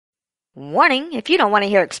Warning, if you don't want to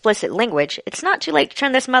hear explicit language, it's not too late to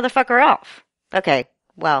turn this motherfucker off. Okay,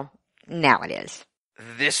 well, now it is.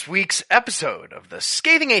 This week's episode of The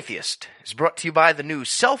Scathing Atheist is brought to you by the new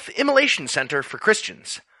Self-Immolation Center for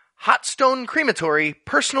Christians, Hot Stone Crematory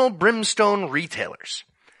Personal Brimstone Retailers.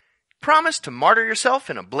 Promise to martyr yourself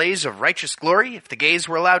in a blaze of righteous glory if the gays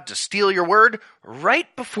were allowed to steal your word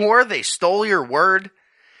right before they stole your word?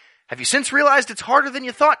 Have you since realized it's harder than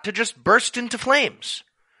you thought to just burst into flames?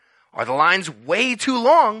 Are the lines way too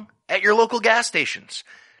long at your local gas stations?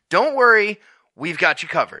 Don't worry, we've got you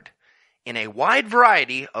covered in a wide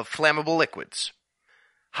variety of flammable liquids.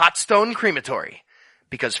 Hot Stone Crematory,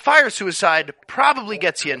 because fire suicide probably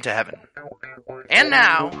gets you into heaven. And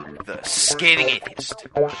now, The Scathing Atheist.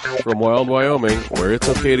 From Wild Wyoming, where it's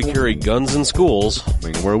okay to carry guns in schools,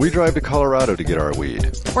 where we drive to Colorado to get our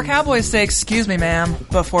weed. Where cowboys say, "Excuse me, ma'am,"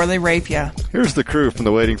 before they rape you. Here's the crew from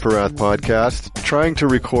the Waiting for Wrath podcast, trying to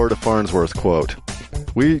record a Farnsworth quote.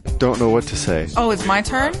 We don't know what to say. Oh, it's my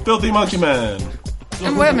turn? Filthy Monkey Man.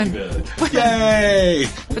 And women. Yay!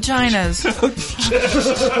 Vaginas.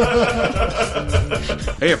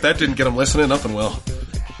 Hey, if that didn't get them listening, nothing will.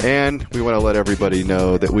 And we want to let everybody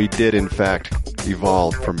know that we did, in fact,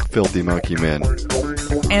 evolve from filthy monkey men.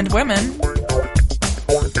 And women.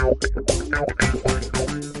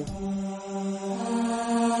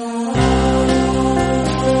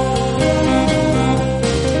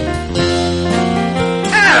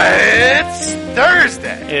 It's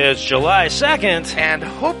Thursday. it's July 2nd, And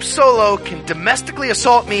Hope Solo can domestically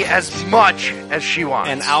assault me as much as she wants.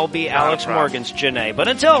 and I'll be Alex Morgan's Janae. But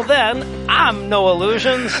until then, I'm No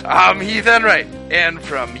Illusions. I'm Heath Enright. And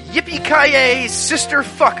from Yippee-Ki-Yay, Sister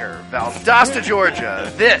Fucker, Valdosta,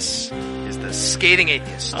 Georgia, this is The Scathing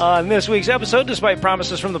Atheist. On this week's episode, despite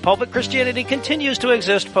promises from the pulpit, Christianity continues to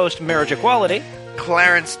exist post-marriage equality.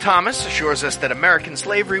 Clarence Thomas assures us that American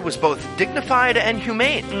slavery was both dignified and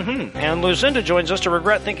humane. And Lucinda joins us to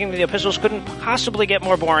regret thinking the epistles couldn't possibly get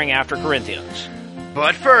more boring after Corinthians.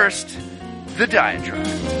 But first, the diatribe.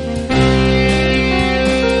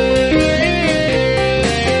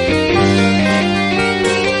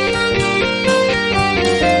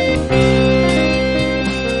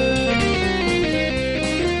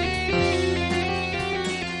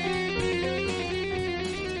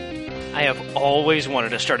 I have always wanted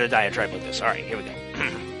to start a diatribe like this. All right, here we go.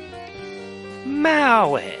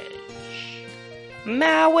 Marriage.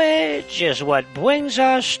 Marriage is what brings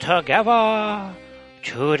us together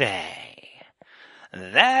today.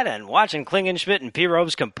 That and watching Klingenschmidt and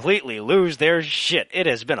P-Robes completely lose their shit. It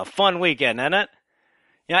has been a fun weekend, hasn't it?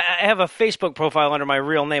 Yeah, I have a Facebook profile under my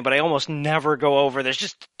real name, but I almost never go over. There's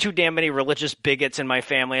just too damn many religious bigots in my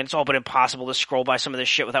family, and it's all but impossible to scroll by some of this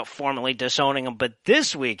shit without formally disowning them. But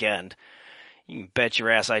this weekend, you can bet your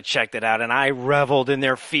ass I checked it out, and I reveled in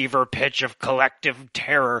their fever pitch of collective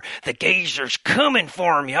terror. The gazers coming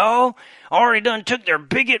for 'em, yo. Already done took their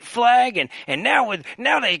bigot flag, and now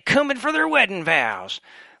they coming for their wedding vows.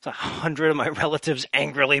 It's 100 of my relatives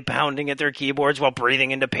angrily pounding at their keyboards while breathing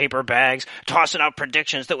into paper bags, tossing out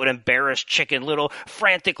predictions that would embarrass Chicken Little,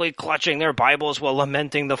 frantically clutching their Bibles while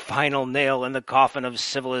lamenting the final nail in the coffin of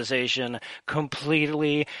civilization,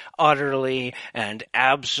 completely, utterly, and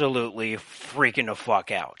absolutely freaking the fuck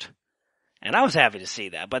out. And I was happy to see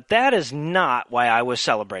that, but that is not why I was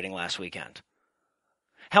celebrating last weekend.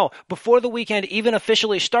 Hell, before the weekend even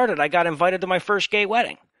officially started, I got invited to my first gay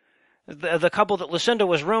wedding. The couple that Lucinda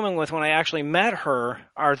was rooming with when I actually met her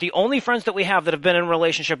are the only friends that we have that have been in a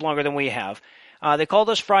relationship longer than we have. They called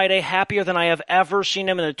us Friday, happier than I have ever seen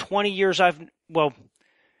them in the 20 years we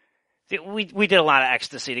did a lot of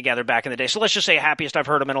ecstasy together back in the day. So let's just say happiest I've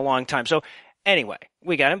heard them in a long time. So anyway,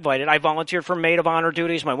 we got invited. I volunteered for maid of honor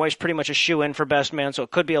duties. My wife's pretty much a shoo-in for best man, so it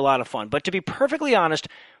could be a lot of fun. But to be perfectly honest,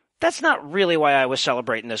 that's not really why I was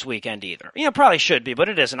celebrating this weekend either. You know, probably should be, but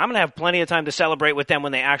it isn't. I'm going to have plenty of time to celebrate with them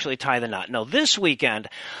when they actually tie the knot. No, this weekend,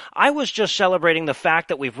 I was just celebrating the fact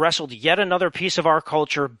that we've wrestled yet another piece of our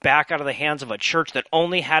culture back out of the hands of a church that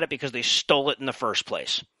only had it because they stole it in the first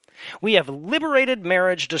place. We have liberated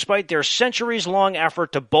marriage despite their centuries-long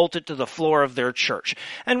effort to bolt it to the floor of their church.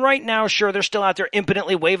 And right now, sure, they're still out there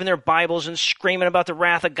impotently waving their Bibles and screaming about the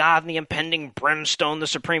wrath of God and the impending brimstone the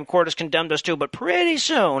Supreme Court has condemned us to, but pretty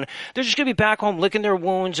soon, they're just going to be back home licking their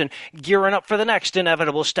wounds and gearing up for the next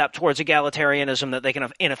inevitable step towards egalitarianism that they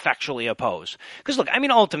can ineffectually oppose. Because look, I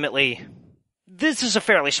mean, ultimately, this is a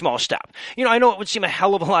fairly small step. You know, I know it would seem a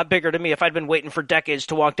hell of a lot bigger to me if I'd been waiting for decades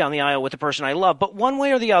to walk down the aisle with the person I love, but one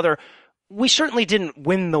way or the other, we certainly didn't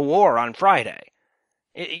win the war on Friday.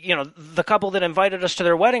 The couple that invited us to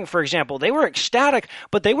their wedding, for example, they were ecstatic,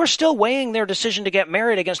 but they were still weighing their decision to get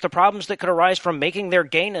married against the problems that could arise from making their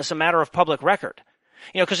gayness a matter of public record.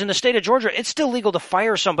 Because in the state of Georgia, it's still legal to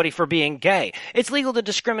fire somebody for being gay. It's legal to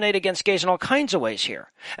discriminate against gays in all kinds of ways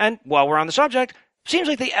here. And while we're on the subject, seems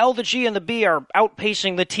like the L, the G, and the B are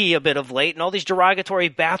outpacing the T a bit of late, and all these derogatory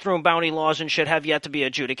bathroom bounty laws and shit have yet to be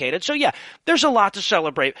adjudicated. So yeah, there's a lot to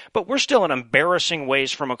celebrate, but we're still in embarrassing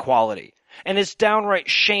ways from equality. And it's downright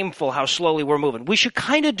shameful how slowly we're moving. We should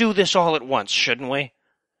kind of do this all at once, shouldn't we?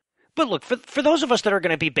 But look, for those of us that are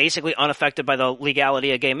going to be basically unaffected by the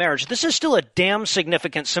legality of gay marriage, this is still a damn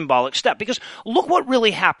significant symbolic step, because look what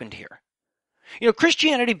really happened here.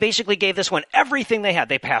 Christianity basically gave this one everything they had.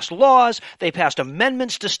 They passed laws, they passed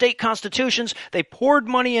amendments to state constitutions, they poured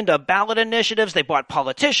money into ballot initiatives, they bought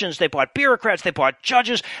politicians, they bought bureaucrats, they bought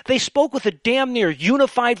judges, they spoke with a damn near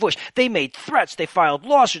unified voice. They made threats, they filed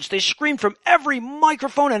lawsuits, they screamed from every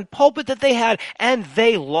microphone and pulpit that they had, and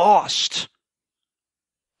they lost.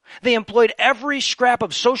 They employed every scrap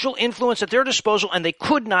of social influence at their disposal, and they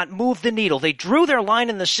could not move the needle. They drew their line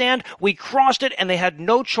in the sand, we crossed it, and they had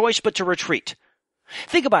no choice but to retreat.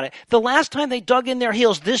 Think about it. The last time they dug in their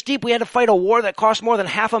heels this deep, we had to fight a war that cost more than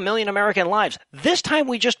 500,000 American lives. This time,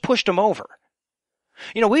 we just pushed them over.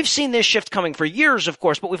 We've seen this shift coming for years, of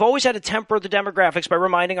course, but we've always had to temper the demographics by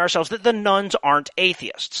reminding ourselves that the nuns aren't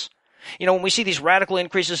atheists. When we see these radical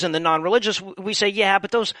increases in the non-religious, we say, yeah, but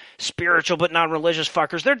those spiritual but non-religious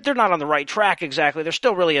fuckers, they're not on the right track exactly. They're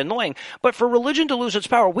still really annoying. But for religion to lose its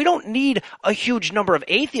power, we don't need a huge number of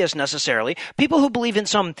atheists necessarily. People who believe in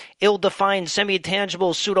some ill-defined,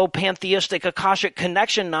 semi-tangible, pseudo-pantheistic, Akashic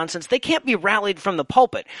connection nonsense, they can't be rallied from the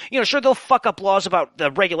pulpit. Sure, they'll fuck up laws about the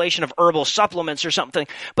regulation of herbal supplements or something,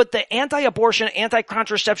 but the anti-abortion,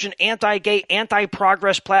 anti-contraception, anti-gay,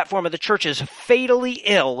 anti-progress platform of the church is fatally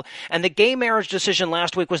ill. And the gay marriage decision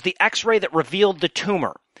last week was the x-ray that revealed the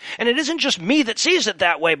tumor. And it isn't just me that sees it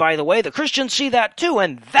that way, by the way. The Christians see that too,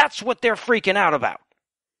 and that's what they're freaking out about.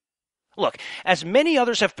 Look, as many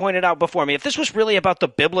others have pointed out before me, if this was really about the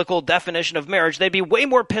biblical definition of marriage, they'd be way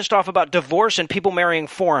more pissed off about divorce and people marrying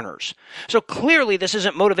foreigners. So clearly this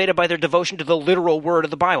isn't motivated by their devotion to the literal word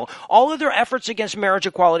of the Bible. All of their efforts against marriage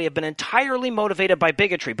equality have been entirely motivated by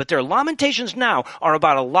bigotry, but their lamentations now are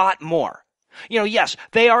about a lot more. Yes,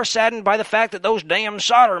 they are saddened by the fact that those damn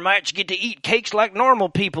sodomites get to eat cakes like normal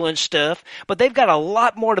people and stuff, but they've got a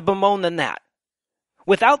lot more to bemoan than that.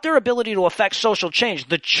 Without their ability to affect social change,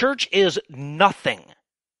 the church is nothing.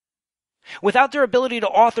 Without their ability to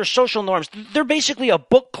author social norms, they're basically a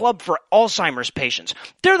book club for Alzheimer's patients.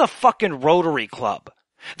 They're the fucking Rotary Club.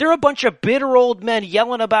 They're a bunch of bitter old men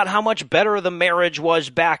yelling about how much better the marriage was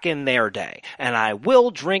back in their day, and I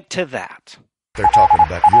will drink to that. They're talking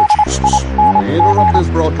about your Jesus. We interrupt this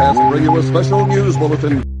broadcast and bring you a special news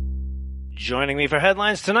bulletin. Joining me for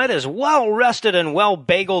headlines tonight is well-rested and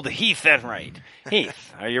well-bageled Heath Enright.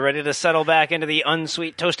 Heath, are you ready to settle back into the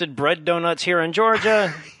unsweet toasted bread donuts here in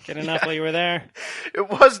Georgia? Get enough while you were there? It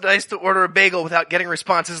was nice to order a bagel without getting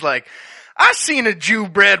responses like, I seen a Jew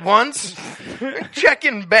bread once.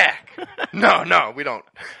 Checking back. No, we don't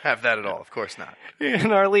have that at all. Of course not.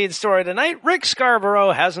 In our lead story tonight, Rick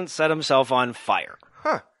Scarborough hasn't set himself on fire.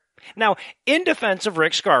 Huh. Now, in defense of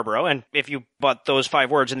Rick Scarborough, and if you bought those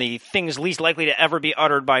 5 words in the things least likely to ever be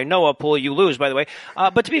uttered by Noah pool, you lose, by the way.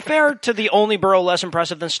 But to be fair to the only borough less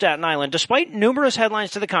impressive than Staten Island, despite numerous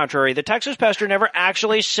headlines to the contrary, the Texas pastor never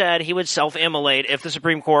actually said he would self-immolate if the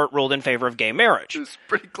Supreme Court ruled in favor of gay marriage. It's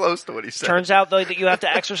pretty close to what he said. Turns out, though, that you have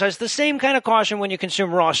to exercise the same kind of caution when you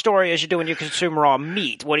consume raw story as you do when you consume raw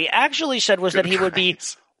meat. What he actually said was that he would be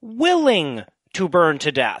willing to burn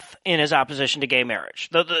to death in his opposition to gay marriage.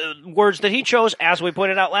 The words that he chose, as we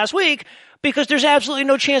pointed out last week, because there's absolutely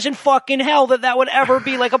no chance in fucking hell that would ever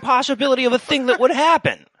be like a possibility of a thing that would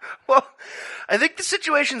happen. Well, I think the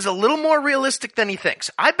situation's a little more realistic than he thinks.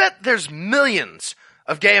 I bet there's millions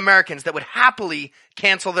of gay Americans that would happily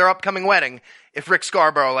cancel their upcoming wedding if Rick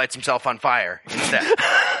Scarborough lights himself on fire instead.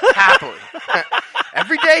 Happily.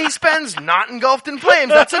 Every day he spends not engulfed in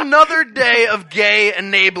flames, that's another day of gay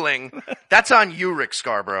enabling. That's on you, Rick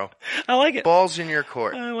Scarborough. I like it. Balls in your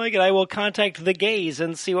court. I like it. I will contact the gays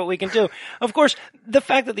and see what we can do. Of course, the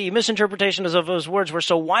fact that the misinterpretations of those words were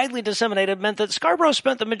so widely disseminated meant that Scarborough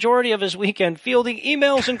spent the majority of his weekend fielding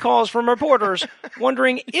emails and calls from reporters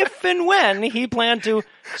wondering if and when he planned to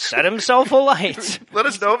set himself alight. Let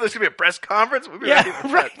us know if there's going to be a press conference. We'll be ready for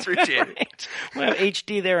that. Appreciate it. We'll have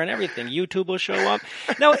HD there and everything. YouTube will show up.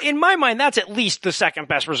 Now, in my mind, that's at least the second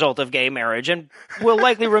best result of gay marriage, and will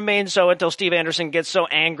likely remain so until Steve Anderson gets so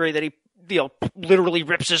angry that he literally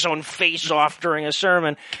rips his own face off during a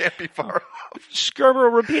sermon. Can't be far off.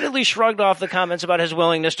 Scarborough repeatedly shrugged off the comments about his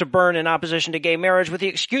willingness to burn in opposition to gay marriage with the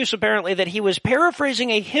excuse, apparently, that he was paraphrasing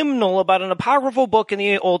a hymnal about an apocryphal book in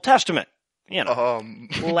the Old Testament. You know,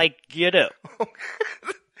 like you do.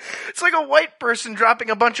 It's like a white person dropping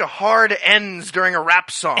a bunch of hard N's during a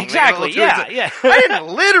rap song. Exactly, yeah. I didn't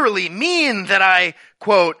literally mean that I,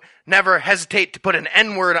 quote, never hesitate to put an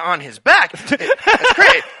N-word on his back. That's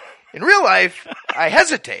great. In real life, I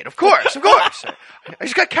hesitate, of course. I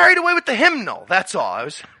just got carried away with the hymnal, that's all. I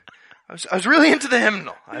was really into the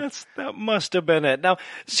hymnal. That must have been it. Now,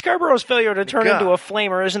 Scarborough's failure to turn into a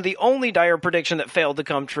flamer isn't the only dire prediction that failed to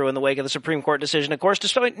come true in the wake of the Supreme Court decision. Of course,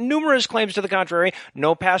 despite numerous claims to the contrary,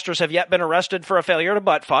 no pastors have yet been arrested for a failure to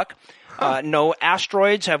butt fuck. No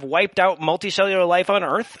asteroids have wiped out multicellular life on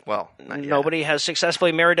Earth. Well, not yet. Nobody has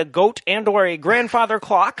successfully married a goat and or a grandfather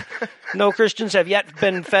clock. No Christians have yet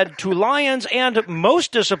been fed to lions. And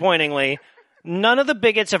most disappointingly, none of the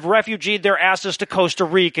bigots have refugeed their asses to Costa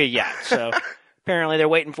Rica yet. So apparently they're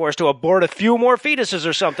waiting for us to abort a few more fetuses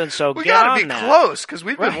or something. So we get on gotta be close, because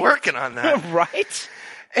we've been working on that. Right?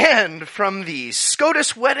 And from the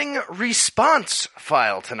SCOTUS wedding response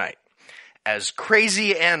file tonight. As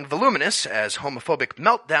crazy and voluminous as homophobic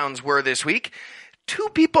meltdowns were this week, two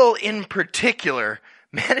people in particular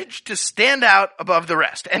managed to stand out above the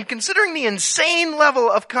rest. And considering the insane level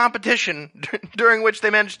of competition during which they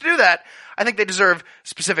managed to do that, I think they deserve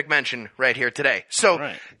specific mention right here today.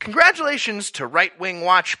 So, Congratulations to right-wing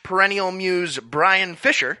watch perennial muse Brian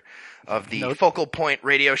Fisher of the Focal Point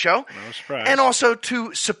radio show. No surprise. And also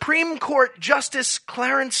to Supreme Court Justice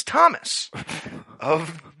Clarence Thomas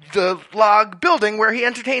of the log building where he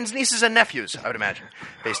entertains nieces and nephews, I would imagine,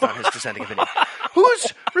 based on his dissenting opinion.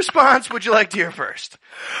 Whose response would you like to hear first?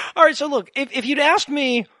 All right, so look, if you'd asked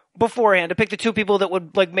me beforehand to pick the two people that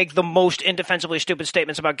would make the most indefensibly stupid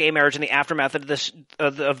statements about gay marriage in the aftermath of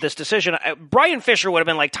this decision, Brian Fisher would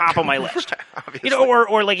have been top of my list.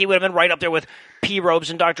 Or he would have been right up there with P. Robes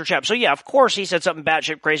and Dr. Chap. So yeah, of course he said something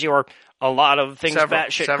batshit crazy, or a lot of things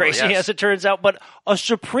batshit crazy, yes, as it turns out. But a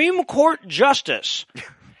Supreme Court justice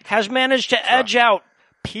has managed to edge out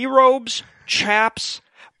P. Robes, Chaps,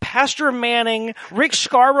 Pastor Manning, Rick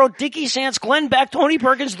Scarborough, Dickie Sants, Glenn Beck, Tony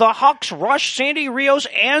Perkins, The Hucks, Rush, Sandy Rios,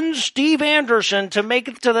 and Steve Anderson to make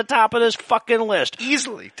it to the top of this fucking list.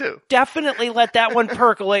 Easily, too. Definitely let that one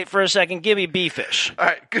percolate for a second. Give me B-Fish. All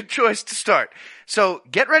right, good choice to start. So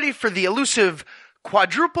get ready for the elusive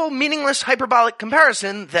quadruple meaningless hyperbolic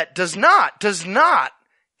comparison that does not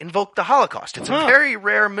invoke the Holocaust. It's a very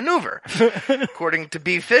rare maneuver. According to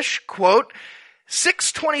B-Fish, quote,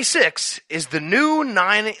 626 is the new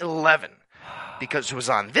 9/11 because it was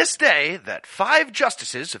on this day that 5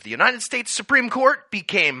 justices of the United States Supreme Court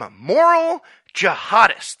became moral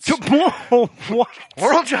jihadists. What?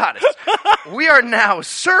 Moral jihadists. We are now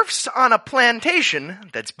serfs on a plantation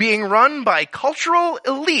that's being run by cultural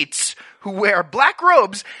elites who wear black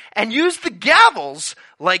robes and use the gavels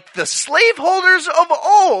like the slaveholders of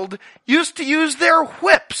old used to use their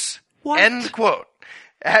whips. What? End quote.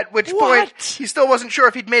 At which point, he still wasn't sure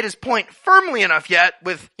if he'd made his point firmly enough yet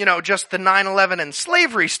with, just the 9/11 and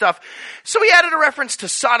slavery stuff. So he added a reference to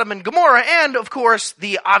Sodom and Gomorrah and, of course,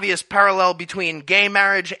 the obvious parallel between gay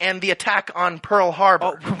marriage and the attack on Pearl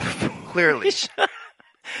Harbor. Clearly.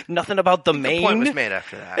 Nothing about the Maine. The point was made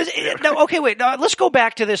after that. No, okay, wait. Now, let's go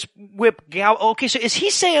back to this whip gavel. Okay, so is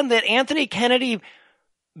he saying that Anthony Kennedy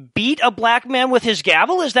beat a black man with his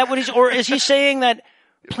gavel? Is that what or is he saying that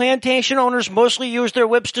plantation owners mostly use their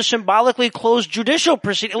whips to symbolically close judicial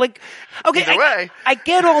proceedings? Either way. I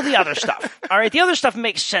get all the other stuff. All right, the other stuff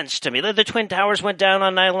makes sense to me. The Twin Towers went down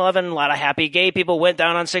on 9/11. A lot of happy gay people went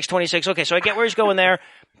down on 6/26. Okay, so I get where he's going there.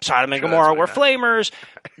 Sodom and Gomorrah were flamers.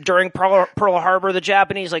 During Pearl Harbor, the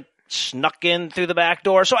Japanese snuck in through the back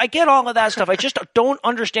door. So I get all of that stuff. I just don't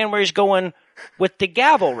understand where he's going with the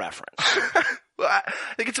gavel reference. Well, I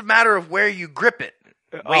think it's a matter of where you grip it.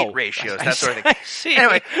 Weight ratios, that sort of thing. I see.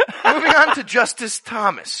 Anyway, moving on to Justice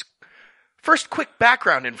Thomas. First, quick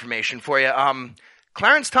background information for you.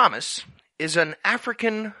 Clarence Thomas is an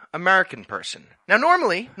African-American person. Now,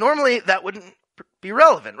 normally that wouldn't be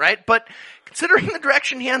relevant, right? But considering the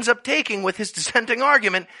direction he ends up taking with his dissenting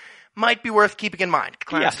argument, might be worth keeping in mind.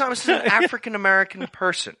 Clarence Thomas is an African-American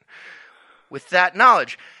person. With that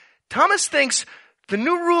knowledge, Thomas thinks the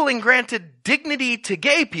new ruling granted dignity to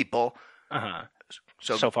gay people.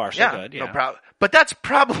 So far, so good. Yeah. No problem. But that's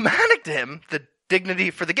problematic to him, the dignity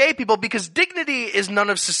for the gay people, because dignity is none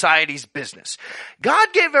of society's business.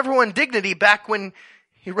 God gave everyone dignity back when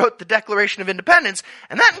he wrote the Declaration of Independence,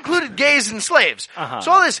 and that included gays and slaves.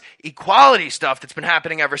 So all this equality stuff that's been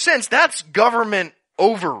happening ever since, that's government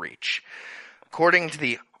overreach. According to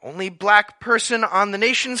the only black person on the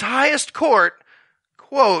nation's highest court,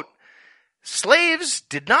 quote, slaves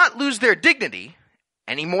did not lose their dignity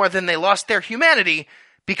any more than they lost their humanity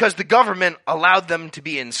because the government allowed them to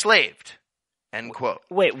be enslaved. End quote.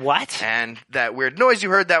 Wait, what? And that weird noise you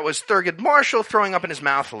heard, that was Thurgood Marshall throwing up in his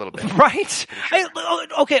mouth a little bit. Right?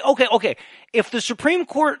 Okay. If the Supreme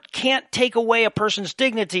Court can't take away a person's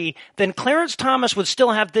dignity, then Clarence Thomas would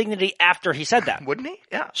still have dignity after he said that. Wouldn't he?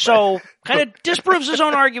 Yeah. So, kind of disproves his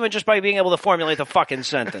own argument just by being able to formulate the fucking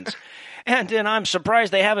sentence. And I'm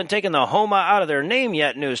surprised they haven't taken the Homa out of their name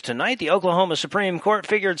yet news tonight. The Oklahoma Supreme Court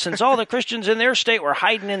figured since all the Christians in their state were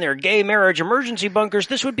hiding in their gay marriage emergency bunkers,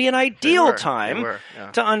 this would be an ideal time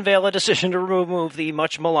to unveil a decision to remove the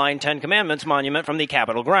much maligned Ten Commandments monument from the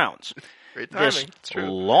Capitol grounds. Great timing. This It's true.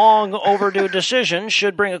 long overdue decision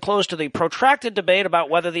should bring a close to the protracted debate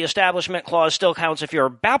about whether the Establishment Clause still counts if you're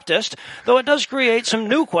Baptist, though it does create some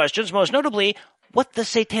new questions, most notably what the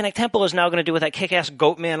Satanic Temple is now going to do with that kick-ass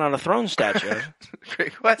goat man on a throne statue.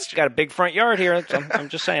 Great question. Got a big front yard here. So I'm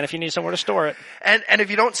just saying, if you need somewhere to store it. And if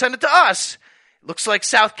you don't send it to us, it looks like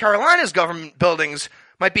South Carolina's government buildings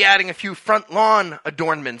might be adding a few front lawn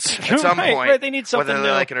adornments at some point. Right. They need something whether they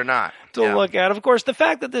new like it or not. to look at. Of course, the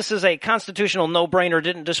fact that this is a constitutional no-brainer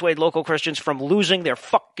didn't dissuade local Christians from losing their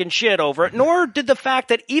fucking shit over it, nor did the fact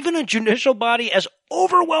that even a judicial body as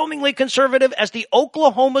overwhelmingly conservative as the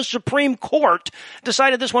Oklahoma Supreme Court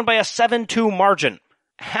decided this one by a 7-2 margin.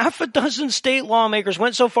 Half a dozen state lawmakers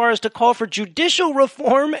went so far as to call for judicial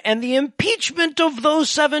reform and the impeachment of those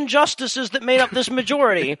 7 justices that made up this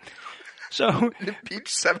majority. So, impeach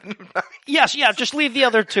 7 of 9. Yes, just leave the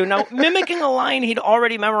other 2. Now, mimicking a line he'd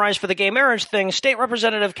already memorized for the gay marriage thing, State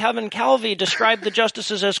Representative Kevin Calvi described the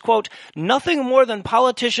justices as, quote, nothing more than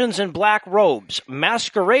politicians in black robes,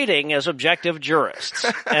 masquerading as objective jurists,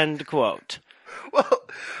 end quote. Well,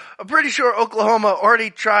 I'm pretty sure Oklahoma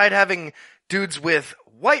already tried having dudes with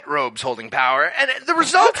white robes holding power, and the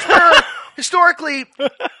results were historically,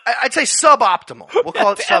 I'd say suboptimal. We'll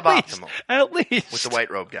call it suboptimal. At least. With the white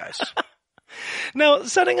robe guys. Now,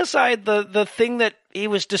 setting aside the thing that he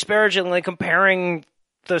was disparagingly comparing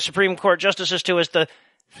the Supreme Court justices to as the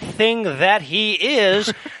thing that he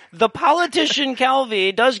is, the politician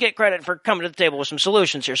Calvi does get credit for coming to the table with some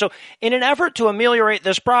solutions here. So, in an effort to ameliorate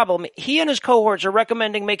this problem, he and his cohorts are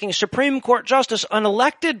recommending making Supreme Court justice an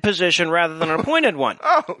elected position rather than an appointed one.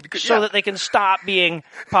 So that they can stop being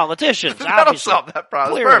politicians. That'll solve that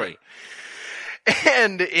problem. Clearly.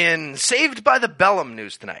 And in Saved by the Bellum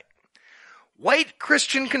news tonight, white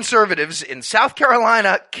Christian conservatives in South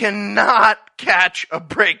Carolina cannot catch a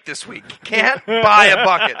break this week. Can't buy a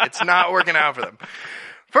bucket. It's not working out for them.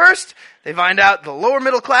 First, they find out the lower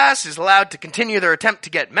middle class is allowed to continue their attempt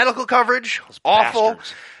to get medical coverage. Awful.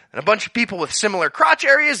 Bastards. And a bunch of people with similar crotch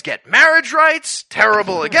areas get marriage rights.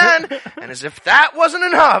 Terrible again. And as if that wasn't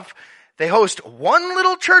enough, they host one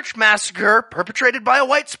little church massacre perpetrated by a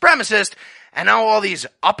white supremacist. And now all these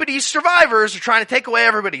uppity survivors are trying to take away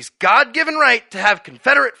everybody's God-given right to have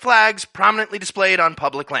Confederate flags prominently displayed on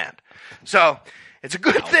public land. So, it's a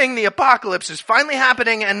good thing the apocalypse is finally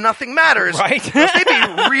happening and nothing matters. Right? They'd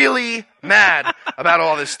be really mad about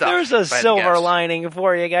all this stuff. There's a silver lining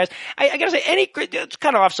for you guys. I gotta say, it's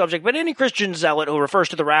kind of off subject, but any Christian zealot who refers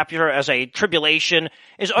to the rapture as a tribulation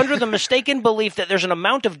is under the mistaken belief that there's an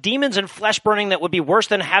amount of demons and flesh burning that would be worse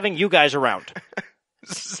than having you guys around.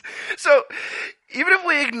 So, even if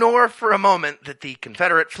we ignore for a moment that the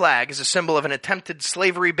Confederate flag is a symbol of an attempted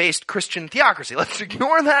slavery-based Christian theocracy, let's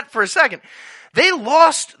ignore that for a second. They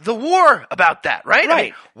lost the war about that, right? Right. I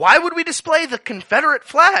mean, why would we display the Confederate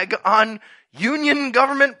flag on Union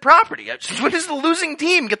government property? When does the losing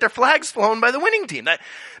team get their flags flown by the winning team? That'd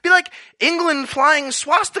be like England flying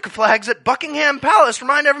swastika flags at Buckingham Palace,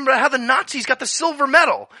 remind everybody how the Nazis got the silver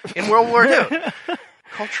medal in World War II.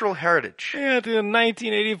 Cultural heritage. Yeah,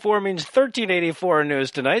 1984 means 1384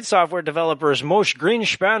 news tonight. Software developers Moshe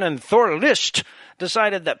Greenspan and Thor List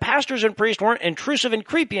decided that pastors and priests weren't intrusive and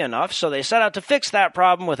creepy enough, so they set out to fix that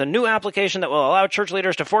problem with a new application that will allow church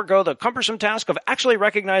leaders to forego the cumbersome task of actually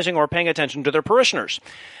recognizing or paying attention to their parishioners.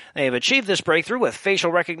 They have achieved this breakthrough with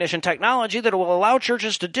facial recognition technology that will allow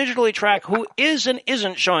churches to digitally track who is and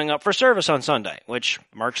isn't showing up for service on Sunday, which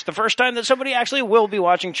marks the first time that somebody actually will be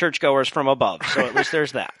watching churchgoers from above, so at least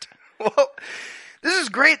there's that. Well, this is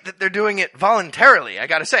great that they're doing it voluntarily, I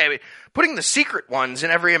gotta say. I mean, putting the secret ones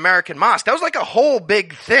in every American mosque. That was like a whole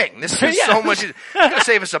big thing. This is so much. It's going to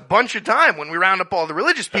save us a bunch of time when we round up all the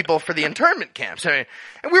religious people for the internment camps. I mean,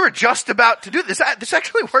 and we were just about to do this. This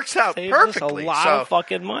actually works out perfectly. A lot of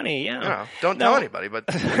fucking money, yeah. You know, don't tell anybody, but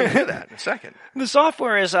we're going to do that in a second. The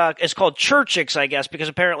software is called Churchix, I guess, because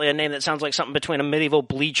apparently a name that sounds like something between a medieval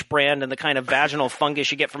bleach brand and the kind of vaginal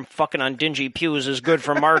fungus you get from fucking on dingy pews is good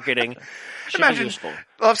for marketing. Imagine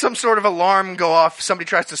we'll have some sort of alarm go off. Somebody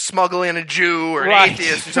tries to smuggle in a Jew or an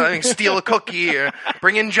atheist or something, steal a cookie, or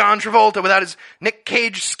bring in John Travolta without his Nick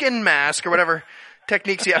Cage skin mask or whatever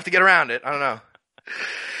techniques you have to get around it. I don't know.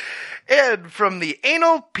 And from the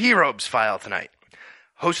Anal P-Robes file tonight.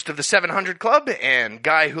 Host of the 700 Club and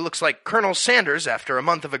guy who looks like Colonel Sanders after a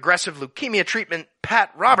month of aggressive leukemia treatment,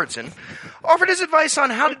 Pat Robertson, offered his advice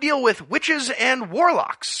on how to deal with witches and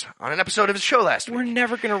warlocks on an episode of his show last week. We're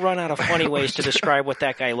never going to run out of funny ways to describe what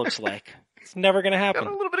that guy looks like. It's never going to happen.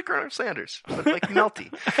 Got a little bit of Colonel Sanders, but like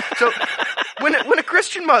melty. So when a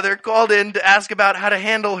Christian mother called in to ask about how to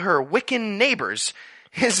handle her Wiccan neighbors,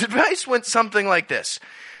 his advice went something like this.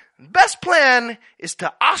 The best plan is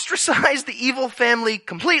to ostracize the evil family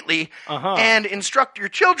completely and instruct your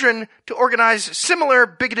children to organize similar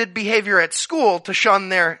bigoted behavior at school to shun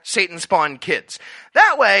their Satan-spawned kids.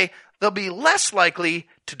 That way, they'll be less likely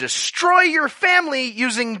to destroy your family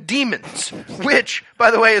using demons, which,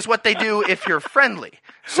 by the way, is what they do if you're friendly.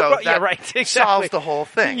 So that solves the whole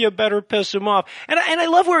thing. You better piss him off. And I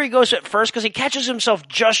love where he goes at first because he catches himself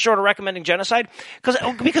just short of recommending genocide.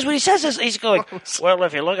 Because what he says is, he's going, well,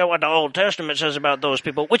 if you look at what the Old Testament says about those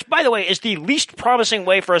people, which, by the way, is the least promising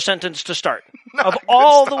way for a sentence to start. Of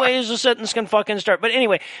all the ways a sentence can fucking start. But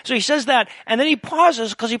anyway, so he says that, and then he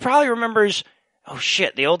pauses because he probably remembers, oh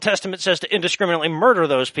shit, the Old Testament says to indiscriminately murder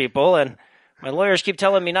those people, and my lawyers keep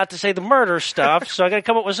telling me not to say the murder stuff, so I got to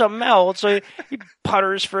come up with something else. So he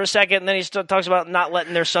putters for a second, and then he talks about not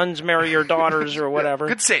letting their sons marry your daughters or whatever.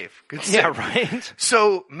 Good save. Yeah, right.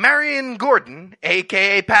 So Marion Gordon,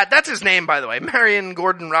 a.k.a. Pat, that's his name, by the way, Marion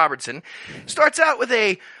Gordon Robertson, starts out with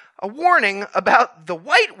a warning about the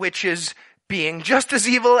white witches being just as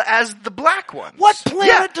evil as the black ones. What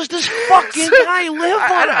planet does this fucking guy live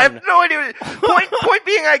on? I have no idea. Point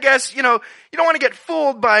being, I guess, you don't want to get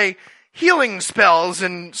fooled by healing spells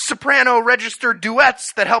and soprano registered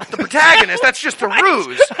duets that help the protagonist. That's just a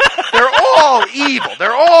ruse. They're all evil.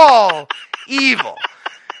 They're all evil.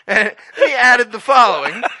 And then he added the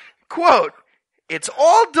following, quote, "It's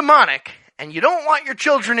all demonic, and you don't want your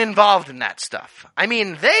children involved in that stuff. I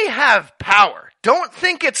mean, they have power. Don't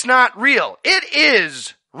think it's not real. It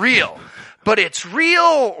is real. But it's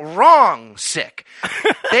real wrong sick.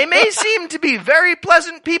 They may seem to be very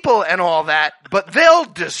pleasant people and all that, but they'll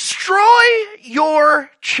destroy your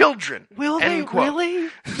children." Will they really?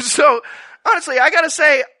 So, honestly, I gotta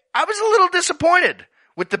say, I was a little disappointed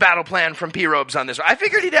with the battle plan from P-Robes on this. I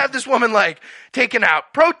figured he'd have this woman, taking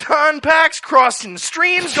out proton packs, crossing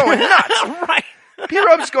streams, going nuts. Right.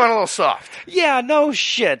 P-Robes is going a little soft. Yeah, no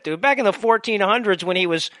shit, dude. Back in the 1400s when he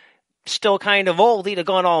was still kind of old, he'd have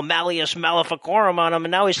gone all Malleus Maleficorum on him,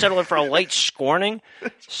 and now he's settling for a light scorning.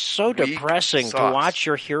 So depressing to watch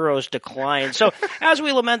your heroes decline. So, as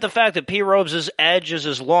we lament the fact that P-Robes' edge is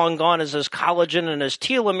as long gone as his collagen and his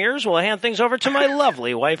telomeres, we'll hand things over to my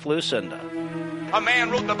lovely wife, Lucinda. A man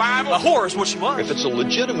wrote the Bible. A whore is what she was. If it's a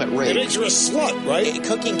legitimate rape, it makes you a slut, right?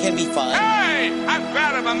 Cooking can be fun. Hey, I'm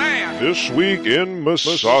proud of a man. This week in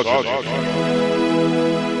misogyny.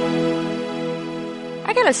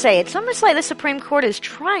 I gotta say, it's almost like the Supreme Court is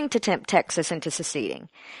trying to tempt Texas into seceding.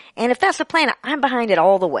 And if that's the plan, I'm behind it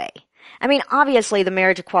all the way. I mean, obviously the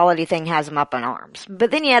marriage equality thing has them up in arms.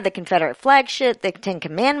 But then you had the Confederate flag shit, the Ten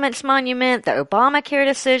Commandments monument, the Obamacare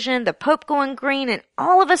decision, the Pope going green, and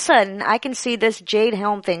all of a sudden I can see this Jade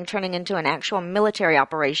Helm thing turning into an actual military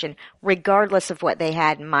operation, regardless of what they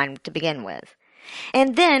had in mind to begin with.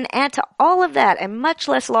 And then add to all of that a much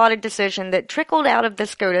less lauded decision that trickled out of the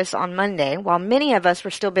SCOTUS on Monday while many of us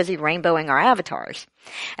were still busy rainbowing our avatars.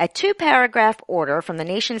 A 2-paragraph order from the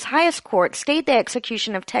nation's highest court stayed the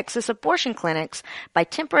execution of Texas abortion clinics by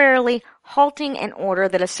temporarily halting an order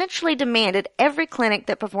that essentially demanded every clinic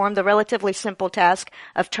that performed the relatively simple task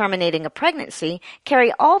of terminating a pregnancy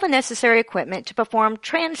carry all the necessary equipment to perform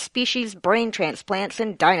trans-species brain transplants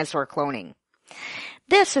and dinosaur cloning.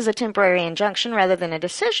 This is a temporary injunction rather than a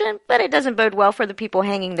decision, but it doesn't bode well for the people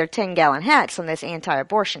hanging their 10-gallon hats on this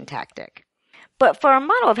anti-abortion tactic. But for a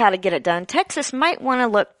model of how to get it done, Texas might want to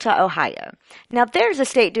look to Ohio. Now, there's a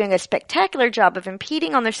state doing a spectacular job of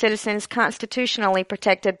impeding on their citizens' constitutionally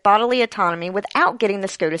protected bodily autonomy without getting the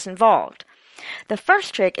SCOTUS involved. The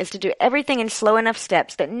first trick is to do everything in slow enough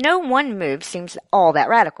steps that no one move seems all that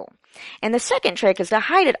radical. And the second trick is to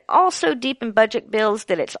hide it all so deep in budget bills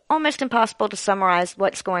that it's almost impossible to summarize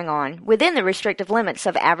what's going on within the restrictive limits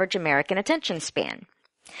of average American attention span.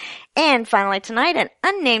 And finally tonight, an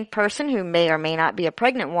unnamed person who may or may not be a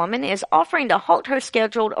pregnant woman is offering to halt her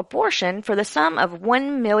scheduled abortion for the sum of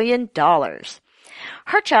 $1 million.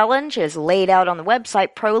 Her challenge is laid out on the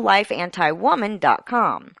website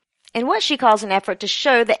prolifeantiwoman.com. In what she calls an effort to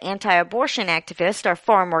show that anti-abortion activists are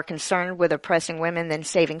far more concerned with oppressing women than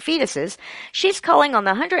saving fetuses, she's calling on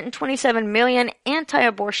the 127 million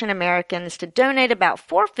anti-abortion Americans to donate about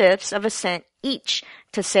 4/5 of a cent each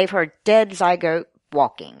to save her dead zygote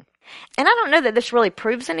walking. And I don't know that this really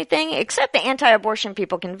proves anything, except the anti-abortion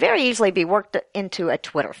people can very easily be worked into a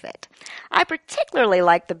Twitter fit. I particularly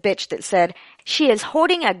like the bitch that said, "She is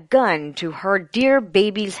holding a gun to her dear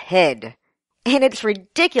baby's head." And it's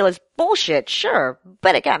ridiculous bullshit, sure,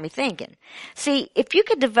 but it got me thinking. See, if you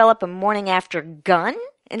could develop a morning after gun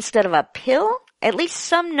instead of a pill, at least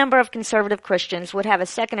some number of conservative Christians would have a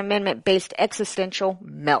Second Amendment-based existential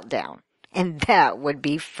meltdown. And that would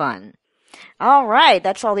be fun. All right,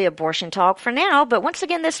 that's all the abortion talk for now, but once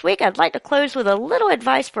again this week I'd like to close with a little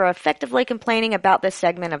advice for effectively complaining about this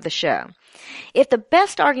segment of the show. If the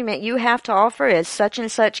best argument you have to offer is such and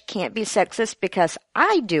such can't be sexist because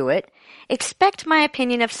I do it, expect my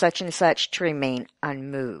opinion of such and such to remain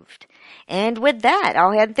unmoved. And with that,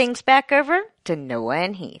 I'll hand things back over to Noah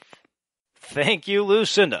and Heath. Thank you,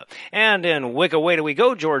 Lucinda. And in Wick Away Do We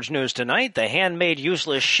Go George news tonight, the handmade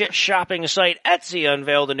useless shit shopping site Etsy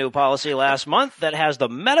unveiled a new policy last month that has the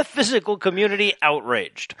metaphysical community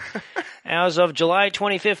outraged. As of July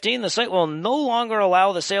 2015, the site will no longer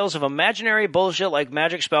allow the sales of imaginary bullshit like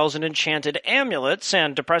magic spells and enchanted amulets,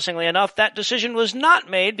 and depressingly enough, that decision was not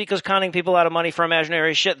made because conning people out of money for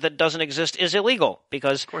imaginary shit that doesn't exist is illegal,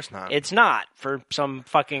 because of course not. It's not, for some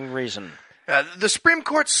fucking reason. The Supreme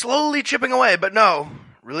Court's slowly chipping away, but no,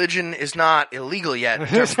 religion is not illegal yet.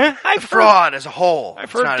 Just fraud as a whole.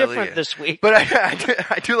 I've heard different illegal this week. But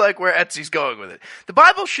I do like where Etsy's going with it. The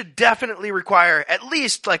Bible should definitely require at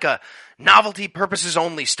least like a novelty purposes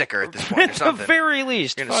only sticker at this point or something. At the very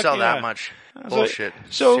least. You're going to sell that much bullshit.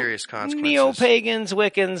 So serious consequences. Neo-pagans,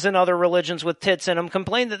 Wiccans, and other religions with tits in them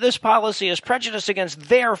complain that this policy is prejudiced against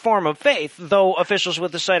their form of faith, though officials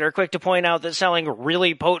with the site are quick to point out that selling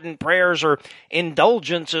really potent prayers or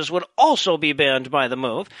indulgences would also be banned by the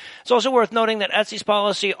move. It's also worth noting that Etsy's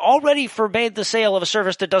policy already forbade the sale of a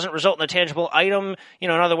service that doesn't result in a tangible item. You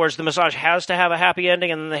know, in other words, the massage has to have a happy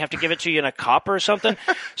ending and then they have to give it to you in a cup or something.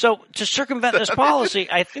 So to circumvent this policy,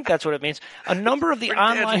 I think that's what it means, a number of the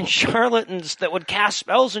online charlatans that would cast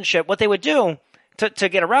spells and shit, what they would do to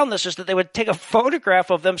get around this is that they would take a photograph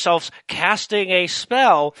of themselves casting a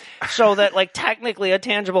spell so that, like, technically a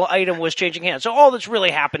tangible item was changing hands. So all that's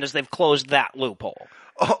really happened is they've closed that loophole.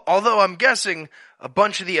 Although I'm guessing a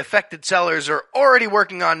bunch of the affected sellers are already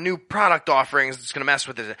working on new product offerings that's going to mess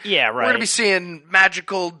with it. Yeah, right. We're going to be seeing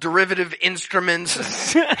magical derivative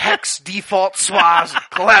instruments, hex default swabs,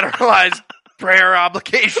 collateralized prayer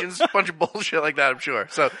obligations, a bunch of bullshit like that, I'm sure.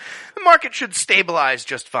 So the market should stabilize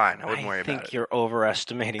just fine. I wouldn't worry about it. I think you're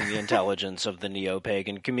overestimating the intelligence of the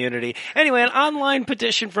neo-pagan community. Anyway, an online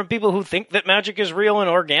petition from people who think that magic is real and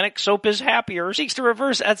organic soap is happier seeks to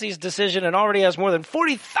reverse Etsy's decision and already has more than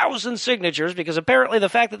 40,000 signatures because apparently the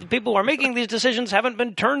fact that the people who are making these decisions haven't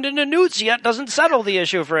been turned into newts yet doesn't settle the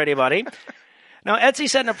issue for anybody. Now, Etsy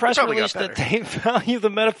said in a press release that they value the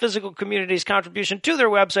metaphysical community's contribution to their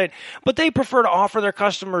website, but they prefer to offer their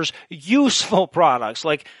customers useful products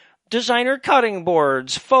like designer cutting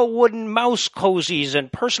boards, faux wooden mouse cozies,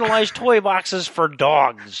 and personalized toy boxes for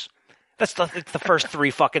dogs. That's the first three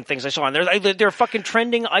fucking things I saw on there. They're fucking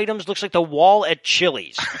trending items. Looks like the wall at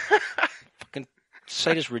Chili's. Fucking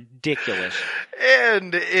site is ridiculous.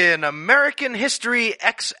 And in American history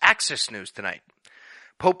X-axis news tonight,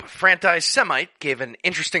 Pope Francis Semite gave an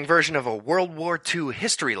interesting version of a World War II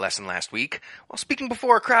history lesson last week while speaking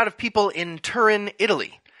before a crowd of people in Turin,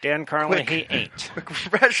 Italy. Dan Carlin, he ain't. Quick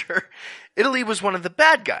refresher. Italy was one of the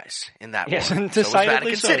bad guys in that war. And so was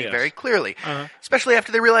Vatican City, yes. very clearly. Especially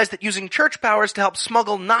after they realized that using church powers to help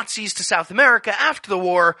smuggle Nazis to South America after the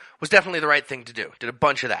war was definitely the right thing to do. Did a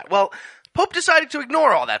bunch of that. Well, Pope decided to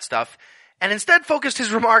ignore all that stuff and instead focused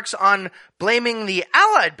his remarks on blaming the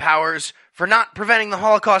Allied powers for not preventing the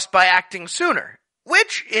Holocaust by acting sooner,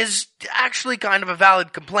 which is actually kind of a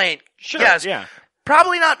valid complaint. Sure, yes, yeah.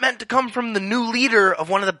 Probably not meant to come from the new leader of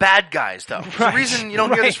one of the bad guys, though. There's a reason you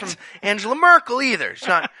don't hear this from Angela Merkel either. It's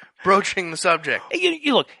not broaching the subject.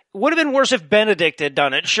 You look, would have been worse if Benedict had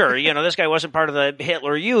done it. Sure, this guy wasn't part of the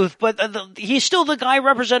Hitler Youth, but he's still the guy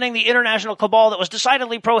representing the international cabal that was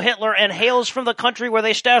decidedly pro-Hitler and hails from the country where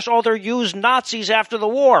they stashed all their used Nazis after the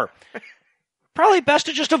war. Probably best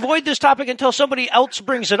to just avoid this topic until somebody else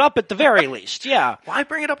brings it up at the very least. Yeah. Why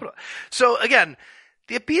bring it up? So again,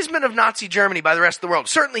 the appeasement of Nazi Germany by the rest of the world,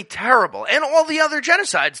 certainly terrible. And all the other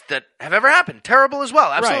genocides that have ever happened, terrible as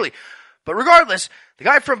well. Absolutely. Right. But regardless, the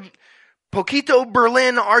guy from Poquito,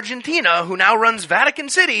 Berlin, Argentina, who now runs Vatican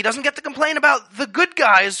City, doesn't get to complain about the good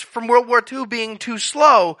guys from World War II being too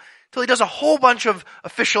slow till he does a whole bunch of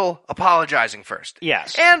official apologizing first.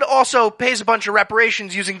 Yes. And also pays a bunch of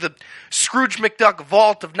reparations using the Scrooge McDuck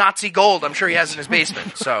vault of Nazi gold I'm sure he has in his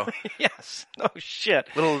basement. So yes. Oh, shit.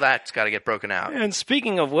 Little of that's got to get broken out. And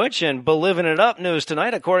speaking of which, in Bolivin' It Up news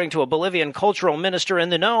tonight, according to a Bolivian cultural minister in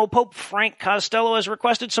the know, Pope Frank Costello has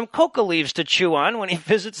requested some coca leaves to chew on when he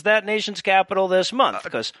visits that nation's capital this month.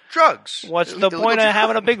 Because drugs. What's the point of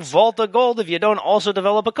having a big vault of gold if you don't also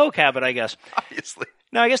develop a coke habit, I guess? Obviously.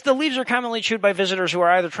 Now, I guess the leaves are commonly chewed by visitors who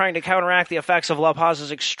are either trying to counteract the effects of La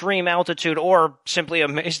Paz's extreme altitude or simply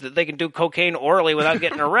amazed that they can do cocaine orally without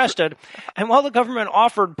getting arrested. And while the government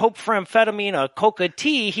offered Pope Framphetamine a coca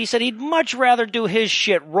tea, he said he'd much rather do his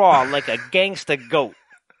shit raw like a gangsta goat.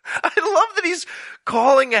 I love that he's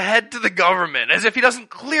calling ahead to the government as if he doesn't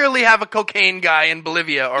clearly have a cocaine guy in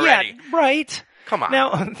Bolivia already. Yeah, right. Come on.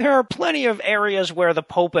 Now, there are plenty of areas where the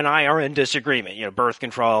Pope and I are in disagreement. Birth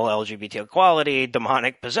control, LGBT equality,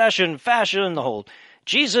 demonic possession, fashion, the whole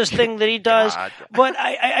Jesus thing that he does. God. But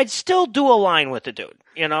I'd still do align with the dude.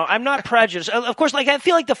 I'm not prejudiced. Of course, I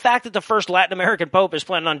feel like the fact that the first Latin American Pope is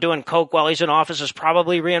planning on doing coke while he's in office is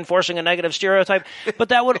probably reinforcing a negative stereotype. But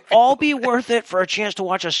that would all be worth it for a chance to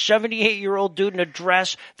watch a 78-year-old dude in a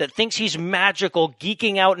dress that thinks he's magical,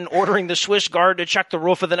 geeking out and ordering the Swiss Guard to check the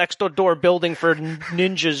roof of the next door building for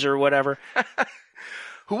ninjas or whatever.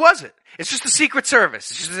 Who was it? It's just the Secret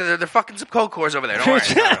Service. It's just they're fucking some coke whores over there.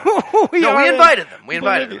 Don't worry. We invited them. We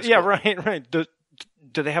invited them. Yeah, cool. Right.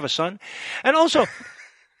 Do they have a son? And also,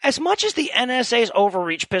 as much as the NSA's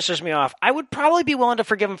overreach pisses me off, I would probably be willing to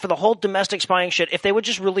forgive them for the whole domestic spying shit if they would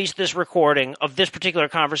just release this recording of this particular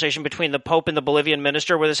conversation between the Pope and the Bolivian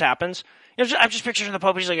minister where this happens. I'm just picturing the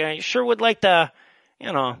Pope. He's like, I sure would like to,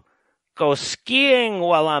 go skiing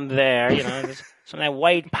while I'm there. Some of that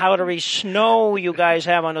white powdery snow you guys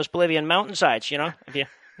have on those Bolivian mountainsides, if you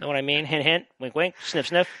know what I mean. Hint, hint, wink, wink, sniff,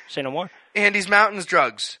 sniff, say no more. Andy's Mountains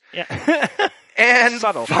drugs. Yeah. And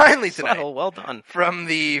subtle. Finally tonight, subtle. Well done. From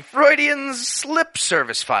the Freudian's slip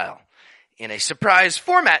service file. In a surprise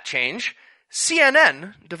format change,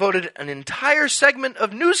 CNN devoted an entire segment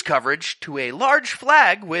of news coverage to a large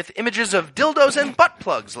flag with images of dildos and butt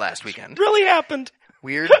plugs last weekend. Really happened.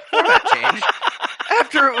 Weird format change.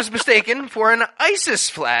 After it was mistaken for an ISIS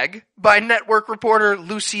flag by network reporter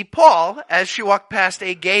Lucy Paul as she walked past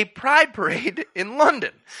a gay pride parade in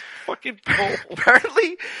London. Fucking cool.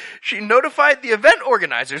 Apparently, she notified the event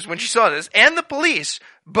organizers when she saw this and the police,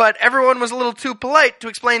 but everyone was a little too polite to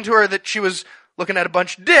explain to her that she was looking at a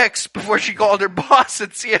bunch of dicks before she called her boss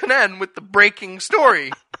at CNN with the breaking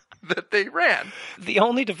story that they ran. The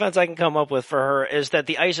only defense I can come up with for her is that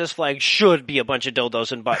the ISIS flag should be a bunch of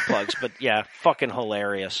dildos and butt plugs, but yeah, fucking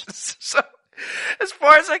hilarious. So, as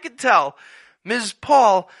far as I can tell, Ms.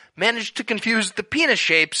 Paul managed to confuse the penis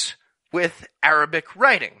shapes with Arabic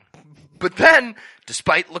writing. But then,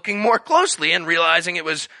 despite looking more closely and realizing it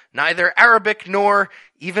was neither Arabic nor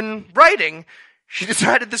even writing, she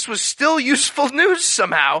decided this was still useful news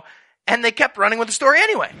somehow, and they kept running with the story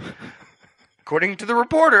anyway. According to the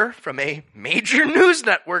reporter from a major news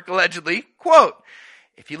network, allegedly, quote,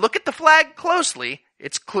 if you look at the flag closely,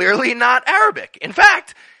 it's clearly not Arabic. In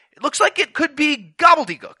fact, it looks like it could be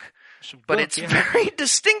gobbledygook, but it's very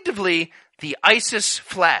distinctively the ISIS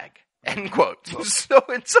flag, end quote. So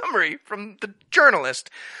in summary, from the journalist,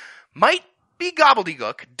 might be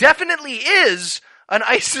gobbledygook, definitely is an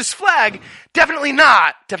ISIS flag, definitely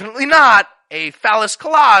not a phallus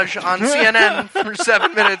collage on CNN for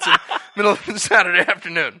 7 minutes in the middle of the Saturday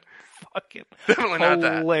afternoon. Fucking definitely not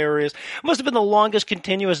that. Hilarious. Must have been the longest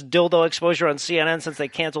continuous dildo exposure on CNN since they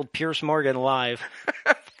canceled Piers Morgan live.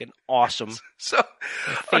 Fucking awesome. So,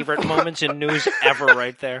 my favorite moments in news ever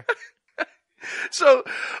right there. So,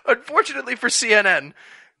 unfortunately for CNN,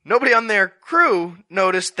 nobody on their crew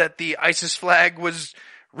noticed that the ISIS flag was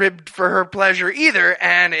ribbed for her pleasure either,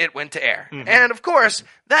 and it went to air. Mm-hmm. And of course,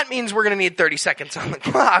 that means we're going to need 30 seconds on the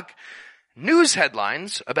clock. News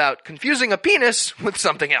headlines about confusing a penis with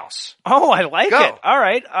something else. Oh, I like it. All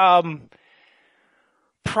right.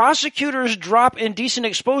 Prosecutors drop indecent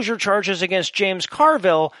exposure charges against James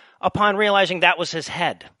Carville upon realizing that was his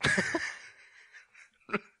head.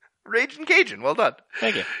 Raging Cajun, well done.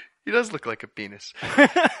 Thank you. He does look like a penis.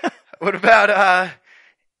 What about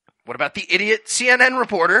the idiot CNN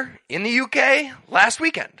reporter in the UK last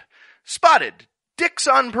weekend? Spotted dicks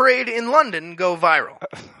on parade in London go viral.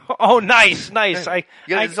 Oh, nice.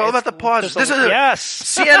 It's all about the pause.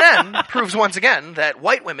 Yes. CNN proves once again that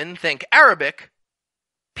white women think Arabic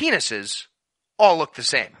penises all look the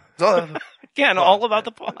same. Again, all about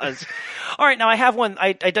the pause. All right, now I have one.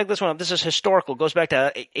 I dug this one up. This is historical. Goes back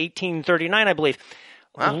to 1839, I believe.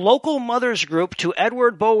 Wow. Local mothers group to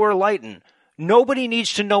Edward Bulwer Lytton. Nobody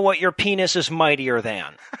needs to know what your penis is mightier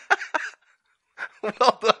than.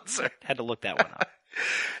 Well done, sir. Had to look that one up.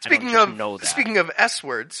 Speaking of S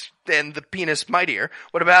words and the penis mightier,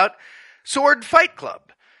 what about Sword Fight Club?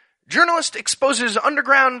 Journalist exposes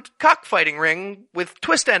underground cockfighting ring with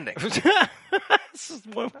twist ending. This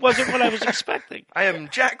wasn't what I was expecting. I am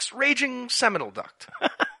Jack's raging seminal duct.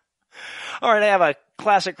 All right, I have a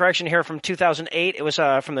classic correction here from 2008. It was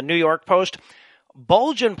from the New York Post.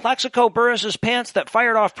 Bulge in Plexico Burress's pants that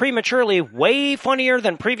fired off prematurely, way funnier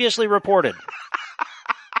than previously reported.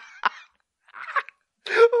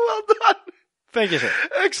 Well done. Thank you, sir.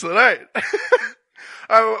 Excellent.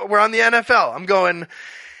 All right. We're on the NFL. I'm going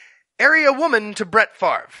area woman to Brett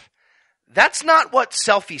Favre. That's not what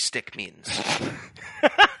selfie stick means.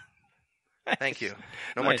 Thank you.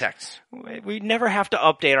 No more texts. We never have to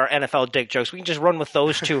update our NFL dick jokes. We can just run with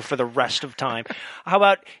those two for the rest of time. How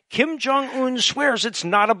about Kim Jong-un swears it's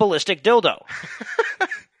not a ballistic dildo?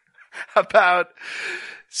 How about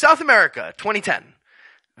South America 2010?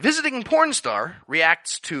 Visiting porn star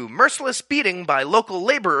reacts to merciless beating by local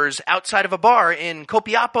laborers outside of a bar in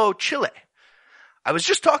Copiapo, Chile. I was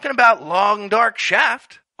just talking about Long Dark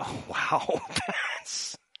Shaft. Oh, wow.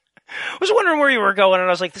 I was wondering where you were going, and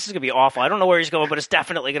I was like, this is going to be awful. I don't know where he's going, but it's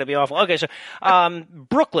definitely going to be awful. Okay, so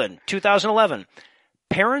Brooklyn, 2011.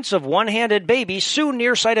 Parents of one-handed baby sue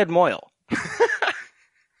nearsighted mohel.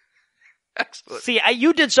 Excellent. See,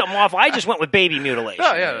 you did something awful. I just went with baby mutilation.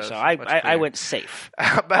 Oh, yeah, so I went safe.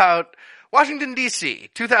 How about Washington, D.C.,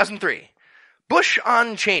 2003. Bush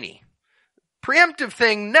on Cheney. Preemptive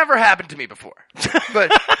thing never happened to me before,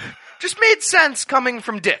 but just made sense coming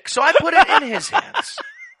from Dick, so I put it in his hands.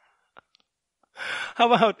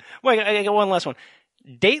 How about, I got one last one.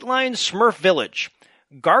 Dateline Smurf Village.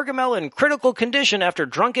 Gargamel in critical condition after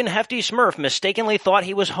drunken hefty Smurf mistakenly thought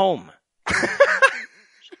he was home. I'm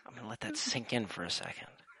going to let that sink in for a second.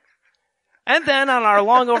 And then on our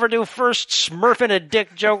long overdue first Smurf and a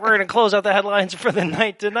dick joke, we're going to close out the headlines for the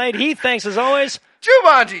night tonight. Heath, thanks as always.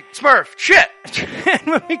 Jumanji, Smurf, shit. And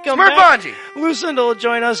when we come Smurf back, Bonji. Lucinda will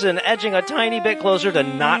join us in edging a tiny bit closer to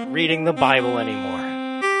not reading the Bible anymore.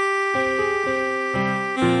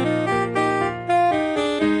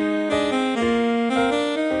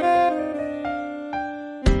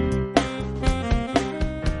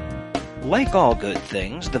 Like all good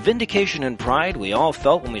things, the vindication and pride we all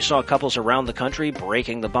felt when we saw couples around the country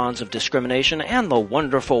breaking the bonds of discrimination and the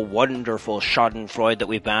wonderful, wonderful schadenfreude that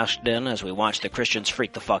we basked in as we watched the Christians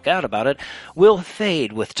freak the fuck out about it will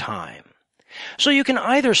fade with time. So you can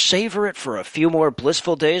either savor it for a few more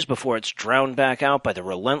blissful days before it's drowned back out by the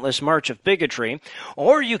relentless march of bigotry,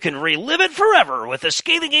 or you can relive it forever with the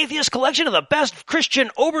Scathing Atheist collection of the best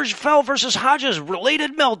Christian Obergefell versus Hodges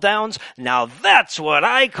related meltdowns. Now that's what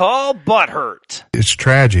I call butthurt. It's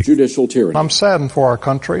tragic. Judicial tyranny. I'm saddened for our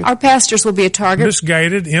country. Our pastors will be a target.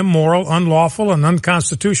 Misguided, immoral, unlawful, and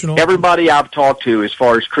unconstitutional. Everybody I've talked to as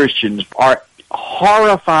far as Christians are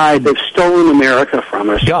horrified. They've stolen America from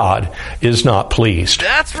us. God is not pleased.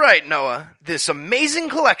 That's right, Noah. This amazing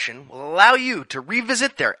collection will allow you to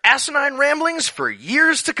revisit their asinine ramblings for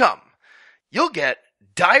years to come. You'll get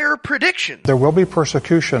dire predictions. There will be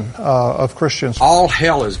persecution of Christians. All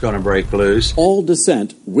hell is going to break loose. All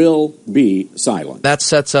dissent will be silent. That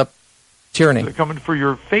sets up tyranny. They're coming for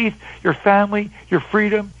your faith, your family, your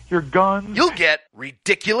freedom, your guns. You'll get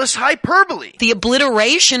ridiculous hyperbole. The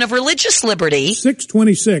obliteration of religious liberty.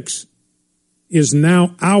 626 is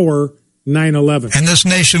now our 9/11. And this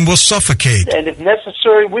nation will suffocate. And if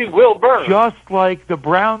necessary, we will burn. Just like the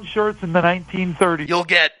brown shirts in the 1930s. You'll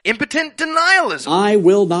get impotent denialism. I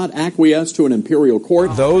will not acquiesce to an imperial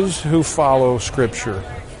court. Those who follow Scripture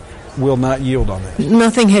will not yield on that.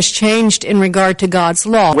 Nothing has changed in regard to God's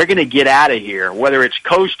law. We're going to get out of here, whether it's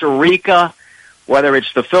Costa Rica, whether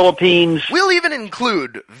it's the Philippines. We'll even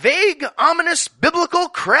include vague, ominous, biblical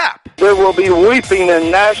crap. There will be weeping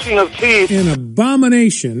and gnashing of teeth. An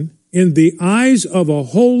abomination in the eyes of a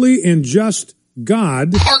holy and just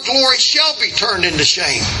God. Our glory shall be turned into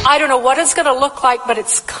shame. I don't know what it's going to look like, but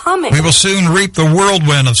it's coming. We will soon reap the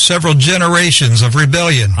whirlwind of several generations of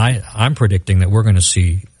rebellion. I'm predicting that we're going to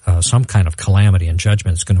see some kind of calamity and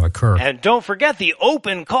judgment is going to occur. And don't forget the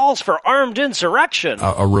open calls for armed insurrection.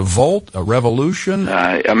 A revolt, a revolution.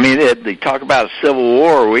 They talk about a civil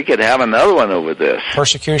war. We could have another one over this.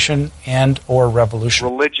 Persecution and or revolution.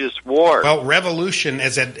 Religious war. Well, revolution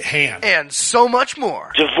is at hand. And so much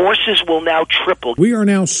more. Divorces will now triple. We are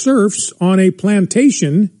now serfs on a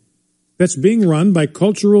plantation that's being run by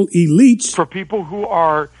cultural elites. For people who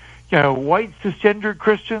are, white cisgender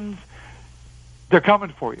Christians, they're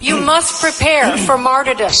coming for you. You must prepare for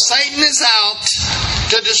martyrdom. Satan is out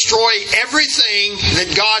to destroy everything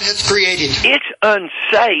that God has created. It's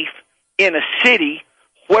unsafe in a city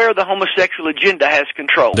where the homosexual agenda has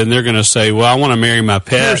control. Then they're going to say, well, I want to marry my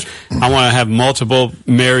pet. I want to have multiple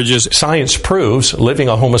marriages. Science proves living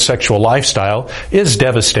a homosexual lifestyle is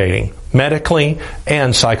devastating, medically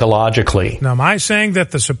and psychologically. Now, am I saying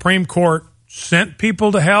that the Supreme Court sent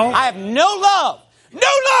people to hell? I have no love. No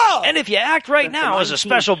love! And if you act right now as a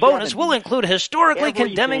special bonus, we'll include historically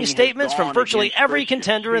condemning statements from virtually every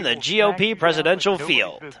contender in the GOP presidential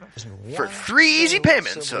field. For 3 easy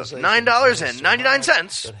payments of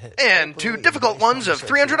 $9.99 and 2 difficult ones of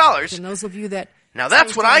 $300. And those of you that now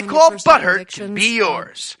that's what I call butthurt to be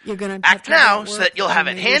yours. Act now so that you'll have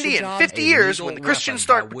it handy in 50 years when the Christians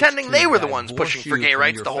start pretending they were the ones pushing for gay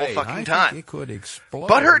rights the whole fucking time.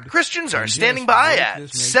 Butthurt Christians are standing by at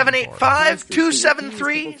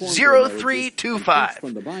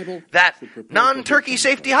 785-273-0325. That non-turkey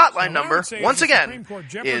safety hotline number, once again,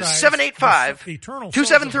 is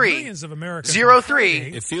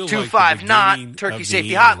 785-273-0325, not turkey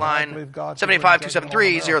safety hotline,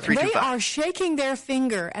 785-273-0325. They are shaking their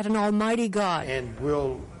finger at an almighty God. And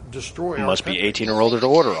will destroy. Must be 18 or older to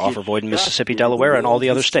order. Offer void in Mississippi, Delaware, and all the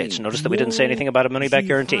other states. Notice that we didn't say anything about a money-back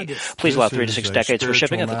guarantee. Please allow 3 to 6 decades for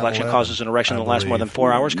shipping. If the collection causes an erection that lasts more than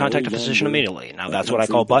 4 hours, contact a physician immediately. Now, that's what I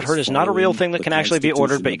call butthurt. It's not a real thing that can actually be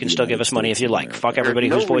ordered, but you can still give us money if you like. Fuck everybody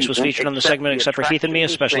whose voice was featured on the segment except for Keith and me,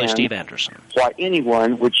 especially Steve Anderson. Why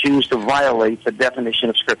anyone would choose to violate the definition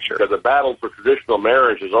of Scripture. The battle for traditional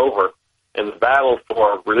marriage is over, and the battle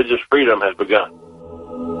for religious freedom has begun.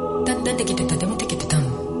 The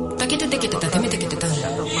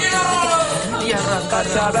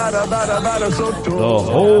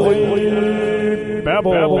Holy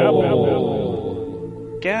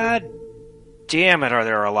Babble. God damn it, are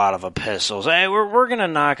there a lot of epistles. Hey, we're going to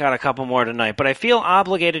knock out a couple more tonight, but I feel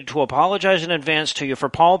obligated to apologize in advance to you for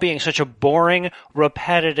Paul being such a boring,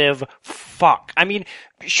 repetitive fuck. I mean,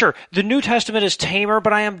 sure, the New Testament is tamer,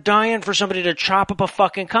 but I am dying for somebody to chop up a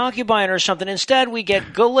fucking concubine or something. Instead, we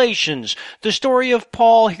get Galatians, the story of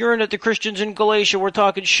Paul hearing that the Christians in Galatia were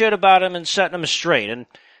talking shit about him and setting them straight, and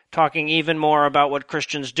talking even more about what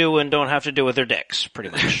Christians do and don't have to do with their dicks, pretty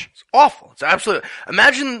much. It's awful. It's absolute.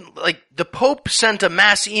 Imagine, the Pope sent a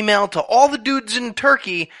mass email to all the dudes in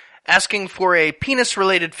Turkey asking for a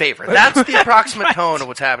penis-related favor. That's the approximate tone of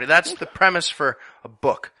what's happening. That's the premise for a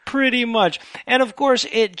book. Pretty much. And of course,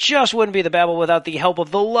 it just wouldn't be the Babble without the help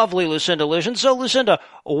of the lovely Lucinda Lugeons. So, Lucinda,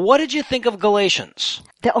 what did you think of Galatians?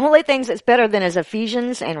 The only things it's better than is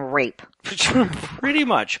Ephesians and rape. Pretty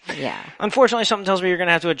much. Yeah. Unfortunately, something tells me you're going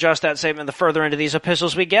to have to adjust that statement the further into these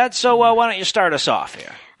epistles we get, so why don't you start us off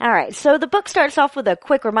here? All right, so the book starts off with a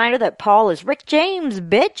quick reminder that Paul is Rick James,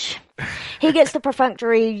 bitch. He gets the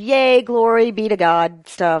perfunctory, yay, glory be to God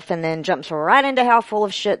stuff, and then jumps right into how full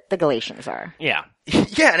of shit the Galatians are. Yeah.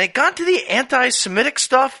 Yeah, and it got to the anti-Semitic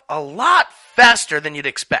stuff a lot faster than you'd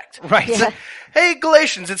expect. Right. Yeah. Hey,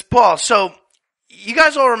 Galatians, it's Paul. So, you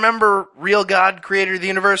guys all remember real God, creator of the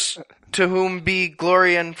universe, to whom be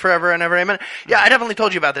glory and forever and ever, amen? Yeah, I definitely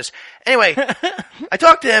told you about this. Anyway, I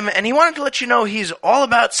talked to him, and he wanted to let you know he's all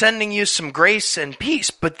about sending you some grace and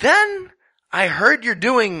peace. But then, I heard you're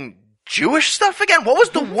doing Jewish stuff again? What was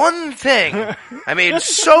the one thing I made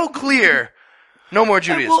so clear? No more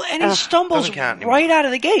Judaism. Well, and he stumbles right out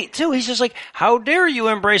of the gate, too. He's just like, how dare you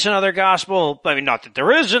embrace another gospel? I mean, not that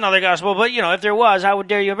there is another gospel, but, if there was, how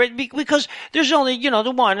dare you embrace? Because there's only,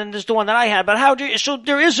 the one, and there's the one that I had, but how dare you? So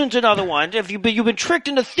there isn't another one. If you've been tricked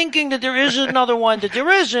into thinking that there is another one, that there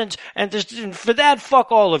isn't, and for that,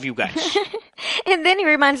 fuck all of you guys. And then he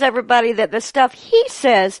reminds everybody that the stuff he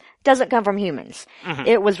says doesn't come from humans. Mm-hmm.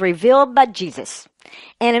 It was revealed by Jesus.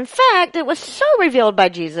 And in fact, it was so revealed by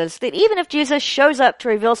Jesus that even if Jesus shows up to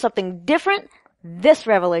reveal something different, this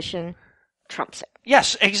revelation trumps it.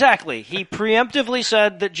 Yes, exactly. He preemptively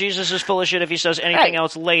said that Jesus is full of shit if he says anything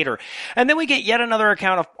else later. And then we get yet another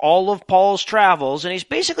account of all of Paul's travels, and he's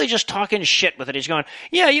basically just talking shit with it. He's going,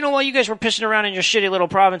 yeah, you know, while you guys were pissing around in your shitty little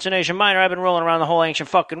province in Asia Minor, I've been rolling around the whole ancient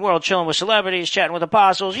fucking world, chilling with celebrities, chatting with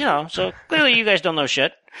apostles, you know, so clearly you guys don't know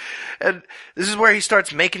shit. And this is where he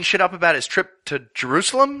starts making shit up about his trip to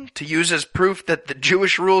Jerusalem to use as proof that the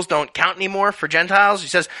Jewish rules don't count anymore for Gentiles. He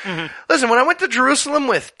says, listen, when I went to Jerusalem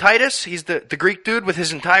with Titus, he's the Greek dude with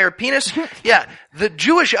his entire penis, yeah, the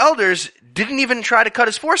Jewish elders didn't even try to cut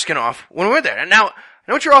his foreskin off when we were there. And now, I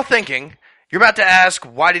know what you're all thinking. You're about to ask,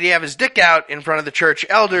 why did he have his dick out in front of the church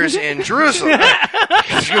elders in Jerusalem?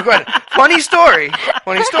 Funny story.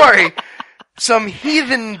 Some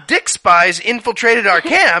heathen dick spies infiltrated our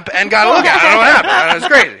camp and got a look at it. I don't know what happened.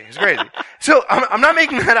 It was crazy. So I'm not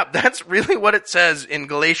making that up. That's really what it says in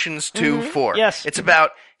Galatians 2:4. Yes. It's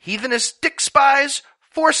about heathenist dick spies,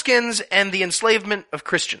 foreskins, and the enslavement of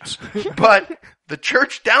Christians. But the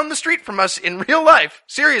church down the street from us in real life,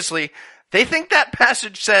 seriously, they think that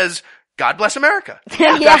passage says, God bless America. That's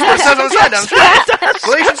what it says on the side down the street.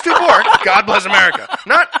 Galatians 2:4, God bless America.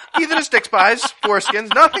 Not heathenist dick spies,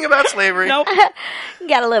 foreskins, nothing about slavery. Nope. You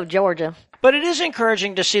gotta love Georgia. But it is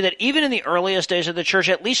encouraging to see that even in the earliest days of the church,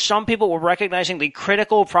 at least some people were recognizing the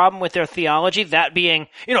critical problem with their theology, that being,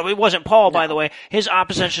 you know, it wasn't Paul, by the way, his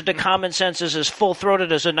opposition to common sense is as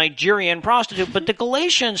full-throated as a Nigerian prostitute, but the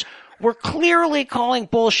Galatians were clearly calling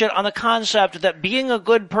bullshit on the concept that being a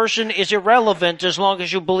good person is irrelevant as long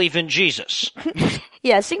as you believe in Jesus.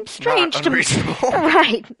 Yeah, it seems strange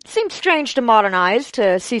Right. Seems strange to modern eyes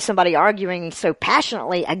to see somebody arguing so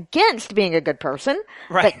passionately against being a good person.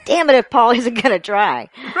 Right. But damn it if Paul isn't going to try.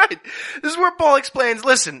 Right. This is where Paul explains,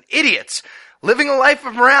 listen, idiots, living a life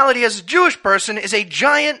of morality as a Jewish person is a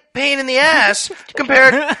giant pain in the ass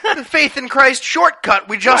compared to the faith in Christ shortcut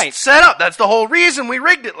we just set up. That's the whole reason we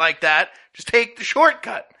rigged it like that. Just take the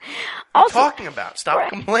shortcut. What are you talking about? Stop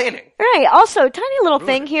complaining. Right. Also, tiny little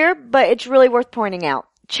thing here, but it's really worth pointing out.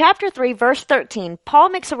 Chapter 3, verse 13, Paul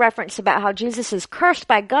makes a reference about how Jesus is cursed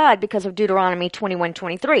by God because of Deuteronomy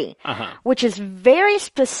 21:23, which is very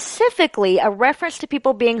specifically a reference to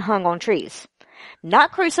people being hung on trees.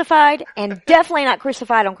 Not crucified, and definitely not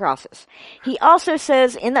crucified on crosses. He also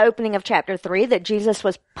says in the opening of chapter 3 that Jesus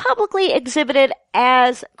was publicly exhibited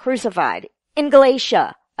as crucified in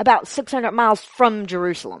Galatia, about 600 miles from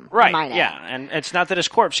Jerusalem. Right, yeah, and it's not that his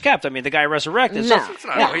corpse kept. I mean, the guy resurrected. No.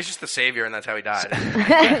 No, he's just the savior, and that's how he died.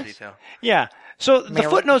 Detail. Yeah. So the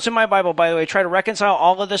footnotes in my Bible, by the way, try to reconcile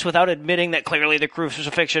all of this without admitting that clearly the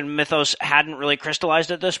crucifixion mythos hadn't really crystallized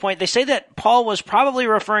at this point. They say that Paul was probably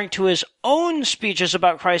referring to his own speeches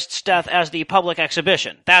about Christ's death as the public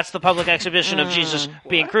exhibition. That's the public exhibition of Jesus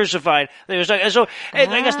being crucified. I guess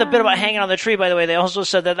the bit about hanging on the tree, by the way, they also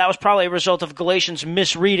said that was probably a result of Galatians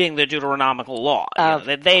misreading the Deuteronomical law.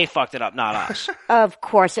 That they fucked it up, not us. Of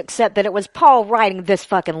course, except that it was Paul writing this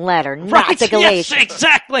fucking letter, not the Galatians. Yes,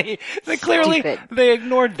 exactly. They clearly... They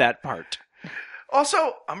ignored that part. Also,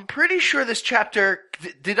 I'm pretty sure this chapter,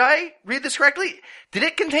 did I read this correctly? Did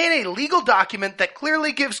it contain a legal document that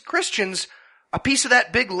clearly gives Christians a piece of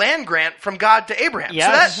that big land grant from God to Abraham?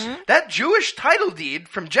 Yes. So that Jewish title deed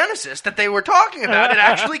from Genesis that they were talking about, it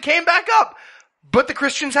actually came back up. But the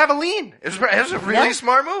Christians have a lien. It was a really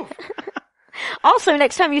smart move. Also,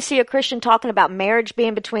 next time you see a Christian talking about marriage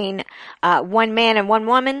being between one man and one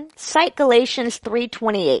woman, cite Galatians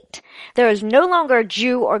 3:28. There is no longer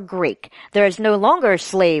Jew or Greek. There is no longer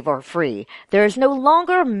slave or free. There is no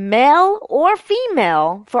longer male or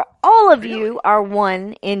female, for all of you are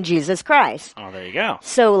one in Jesus Christ. Oh, there you go.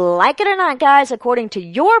 So, like it or not, guys, according to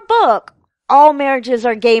your book, all marriages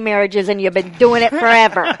are gay marriages and you've been doing it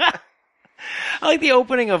forever. I like the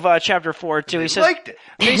opening of chapter 4, too. He says, liked it.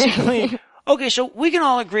 Basically... Okay, so we can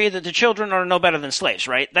all agree that the children are no better than slaves,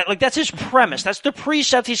 right? That's his premise. That's the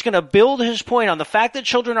precept he's going to build his point on, the fact that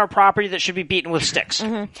children are property that should be beaten with sticks.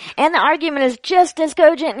 And the argument is just as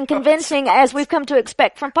cogent and convincing as we've come to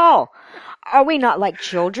expect from Paul. Are we not like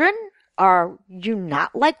children? Are you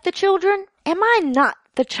not like the children? Am I not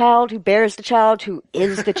the child who bears the child who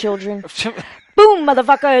is the children? Boom,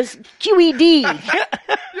 motherfuckers! QED!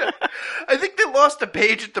 I think they lost a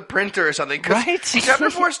page at the printer or something. Right? Chapter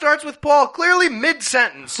 4 starts with Paul clearly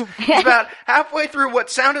mid-sentence. He's about halfway through what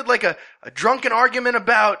sounded like a drunken argument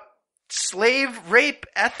about slave rape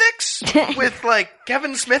ethics with, like,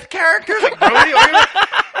 Kevin Smith characters. Like, Brody argument.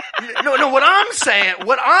 No, what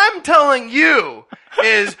I'm telling you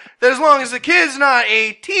is that as long as the kid's not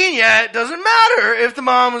 18 yet, it doesn't matter if the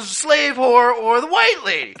mom is a slave whore or the white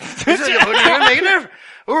lady. It doesn't make a difference.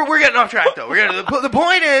 We're getting off track, though. The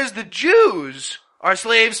point is, the Jews are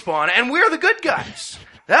slave spawn, and we're the good guys.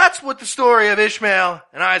 That's what the story of Ishmael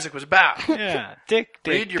and Isaac was about. Yeah, dick,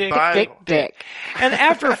 Read your dick, Bible. Dick. And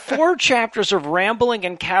after 4 chapters of rambling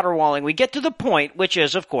and caterwauling, we get to the point, which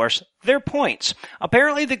is, of course, their points.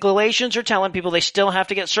 Apparently, the Galatians are telling people they still have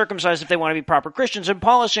to get circumcised if they want to be proper Christians, and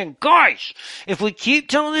Paul is saying, guys, if we keep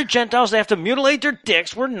telling the Gentiles they have to mutilate their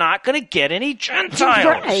dicks, we're not going to get any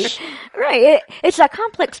Gentiles. Right. It's a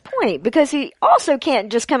complex point, because he also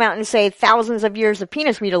can't just come out and say thousands of years of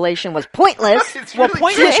penis mutilation was pointless. Well,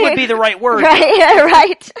 pointless would be the right word. Right, yeah,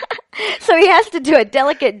 right. So he has to do a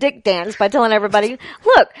delicate dick dance by telling everybody,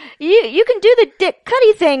 look, you can do the dick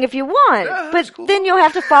cutty thing if you want, but then you'll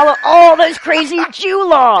have to follow all those crazy Jew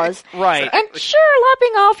laws. Right. And sure,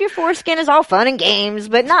 lopping off your foreskin is all fun and games,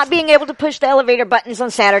 but not being able to push the elevator buttons on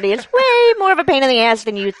Saturday is way more of a pain in the ass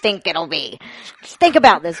than you think it'll be. Just think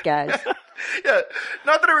about this, guys. Yeah,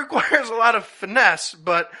 not that it requires a lot of finesse,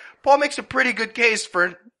 but Paul makes a pretty good case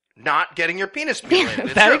for not getting your penis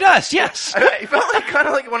mutilated. That he does, yes. I felt like kind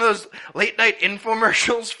of like one of those late night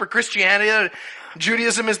infomercials for Christianity.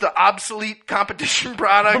 Judaism is the obsolete competition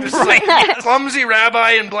product. This is like clumsy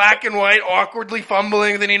rabbi in black and white, awkwardly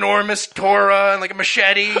fumbling with an enormous Torah and like a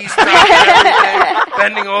machete. He's everything,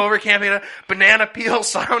 bending over, can't pick it up. Banana peel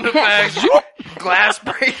sound effects, glass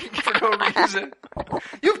breaking for no reason.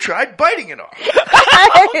 You've tried biting it off.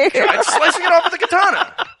 You've tried slicing it off with a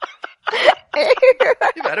katana.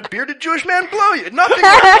 You've had a bearded Jewish man blow you. Nothing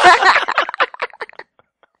works.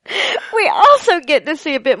 We also get to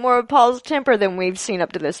see a bit more of Paul's temper than we've seen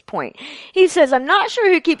up to this point. He says, I'm not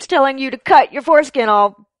sure who keeps telling you to cut your foreskin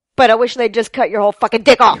off, but I wish they'd just cut your whole fucking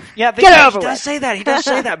dick off. Yeah, Get it over he with. does say that. He does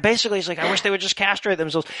say that. Basically, he's like, I wish they would just castrate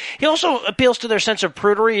themselves. He also appeals to their sense of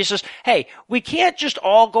prudery. He says, hey, we can't just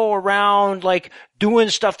all go around, like, doing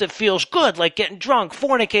stuff that feels good, like getting drunk,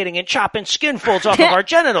 fornicating, and chopping skin folds off of our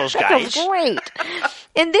genitals, guys. That's great.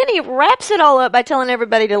 And then he wraps it all up by telling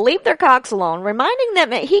everybody to leave their cocks alone, reminding them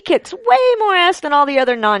that he kicks way more ass than all the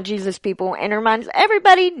other non-Jesus people, and reminds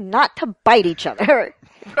everybody not to bite each other.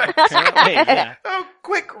 Right. Yeah. A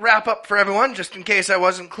quick wrap up for everyone, just in case I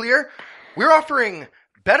wasn't clear. We're offering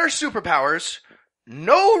better superpowers,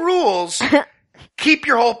 no rules, keep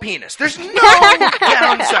your whole penis. There's no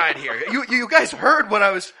downside here. You guys heard what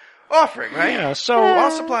I was offering, right? Yeah, so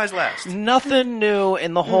while supplies last. Nothing new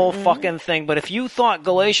in the whole fucking thing, but if you thought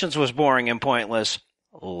Galatians was boring and pointless,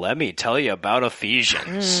 let me tell you about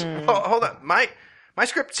Ephesians. Oh, hold on. My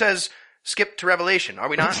script says skip to Revelation. Are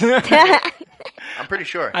we not? I'm pretty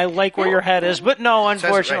sure. I like where your head is, but no, It says it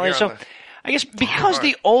unfortunately. right here So on the- I guess because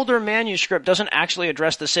the older manuscript doesn't actually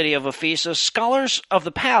address the city of Ephesus, scholars of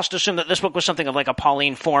the past assume that this book was something of like a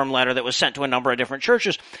Pauline form letter that was sent to a number of different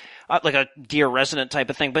churches, like a dear resident type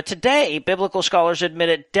of thing. But today, biblical scholars admit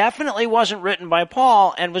it definitely wasn't written by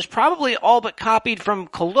Paul and was probably all but copied from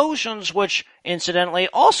Colossians, which, incidentally,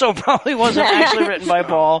 also probably wasn't actually written by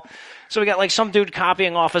Paul. So we got like some dude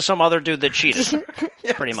copying off of some other dude that cheated,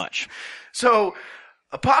 pretty much. So,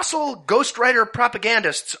 apostle ghostwriter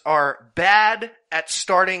propagandists are bad at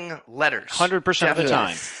starting letters. 100% of the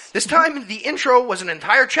time. This time, the intro was an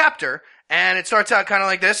entire chapter, and it starts out kind of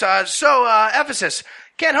like this. Ephesus,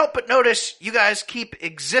 can't help but notice you guys keep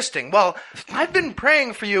existing. Well, I've been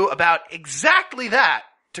praying for you about exactly that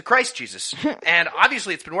to Christ Jesus, and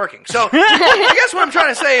obviously it's been working. So, I guess what I'm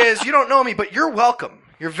trying to say is, you don't know me, but you're welcome.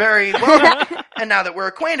 You're very welcome. And now that we're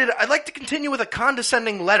acquainted, I'd like to continue with a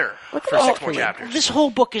condescending letter for 6 more chapters. This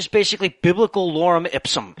whole book is basically biblical lorem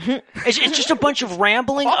ipsum. It's just a bunch of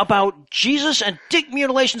rambling about Jesus and dick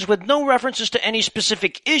mutilations with no references to any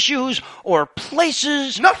specific issues or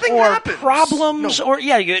places Nothing or happens. problems. No. Or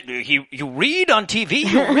you read on TV.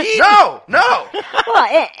 You read. No.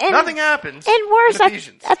 Well, and Nothing happens. And worse, in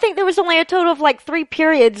Ephesians. I think there was only a total of like 3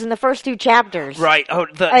 periods in the first 2 chapters. Right. Oh,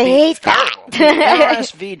 I hate that. The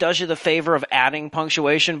NRSV does you the favor of adding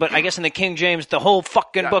punctuation, but I guess in the King James, the whole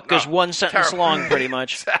fucking book is one sentence terrible. long, pretty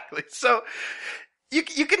much. Exactly. So, you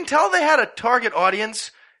can tell they had a target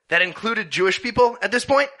audience that included Jewish people at this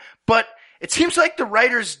point, but it seems like the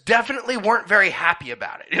writers definitely weren't very happy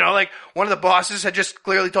about it. You know, like one of the bosses had just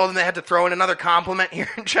clearly told them they had to throw in another compliment here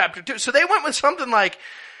in chapter 2. So they went with something like,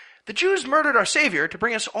 the Jews murdered our Savior to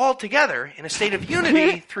bring us all together in a state of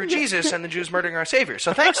unity through Jesus and the Jews murdering our Savior.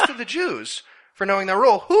 So thanks to the Jews for knowing their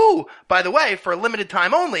role, who, by the way, for a limited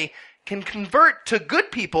time only, can convert to good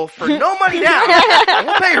people for no money down, and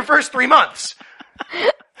we'll pay your first 3 months.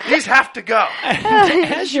 These have to go.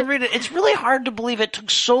 As you read it, it's really hard to believe it took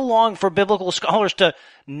so long for biblical scholars to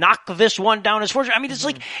knock this one down as forgery. I mean, it's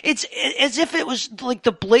like, it's as if it was like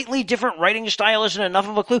the blatantly different writing style isn't enough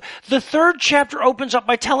of a clue. The third chapter opens up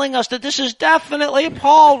by telling us that this is definitely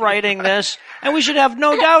Paul writing this, and we should have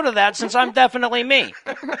no doubt of that since I'm definitely me.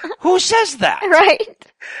 Who says that? Right.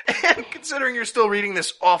 And considering you're still reading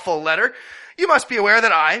this awful letter, you must be aware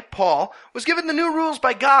that I, Paul, was given the new rules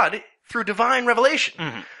by God through divine revelation.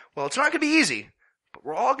 Mm-hmm. Well, it's not going to be easy, but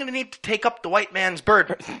we're all going to need to take up the white man's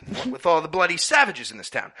burden with all the bloody savages in this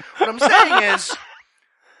town. What I'm saying is,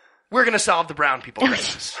 we're going to solve the brown people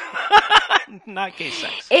crisis. Not gay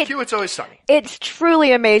sex. Cue It's Always Sunny. It's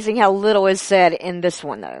truly amazing how little is said in this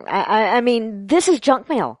one, though. I mean, this is junk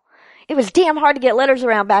mail. It was damn hard to get letters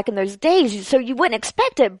around back in those days, so you wouldn't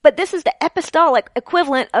expect it. But this is the epistolic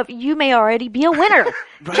equivalent of you may already be a winner.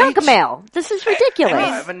 Right? Junk mail. This is ridiculous. I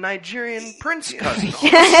have a Nigerian prince cousin.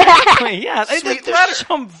 Exactly, yeah. Sweet There's letter.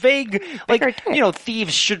 some vague, like,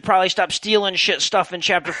 thieves should probably stop stealing stuff in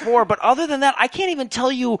chapter 4. But other than that, I can't even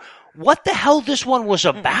tell you what the hell this one was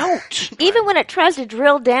about. Even when it tries to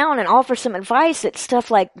drill down and offer some advice, it's stuff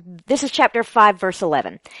like, this is chapter 5, verse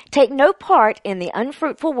 11. Take no part in the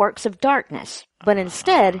unfruitful works of darkness, but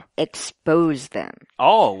instead expose them.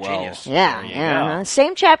 Oh, well. Genius. Yeah, There you yeah. go.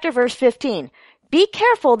 Same chapter, verse 15. Be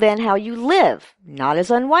careful then how you live, not as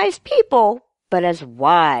unwise people, but as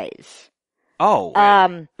wise. Oh.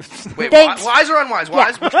 Wait, thanks. wise or unwise?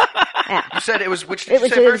 Wise? Yeah. You said it was, which did It you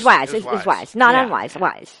was, say it first? was wise. It was wise. Not Yeah. unwise.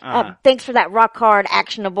 Wise. Uh-huh. Thanks for that rock hard,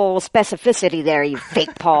 actionable specificity there, you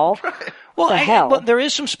fake Paul. Well, the hell? But there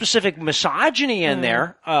is some specific misogyny in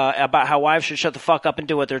there about how wives should shut the fuck up and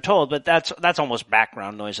do what they're told, but that's almost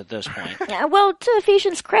background noise at this point. Yeah, well, to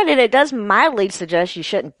Ephesians' credit, it does mildly suggest you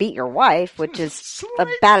shouldn't beat your wife, which is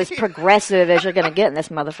about as progressive as you're going to get in this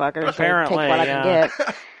motherfucker. Apparently, so take what I can get.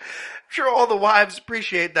 I'm sure all the wives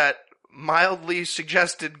appreciate that mildly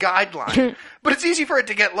suggested guideline, but it's easy for it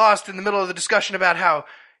to get lost in the middle of the discussion about how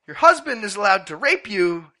your husband is allowed to rape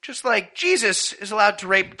you just like Jesus is allowed to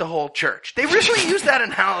rape the whole church. They really use that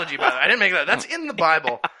analogy, by the way. I didn't make that. That's in the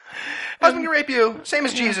Bible. Husband can rape you, same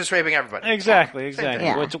as Jesus raping everybody. Exactly.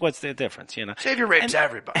 Yeah. What's the difference, Savior rapes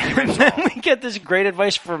everybody. He And rapes all. then we get this great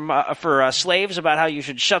advice for slaves about how you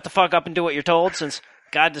should shut the fuck up and do what you're told, since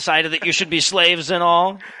God decided that you should be slaves and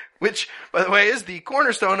all. Which, by the way, is the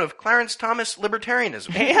cornerstone of Clarence Thomas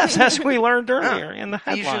libertarianism. Yes, as we learned earlier in the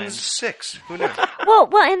Ephesians headlines. 6. Who knew?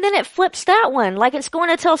 Well, and then it flips that one. Like it's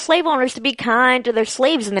going to tell slave owners to be kind to their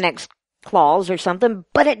slaves in the next clause or something,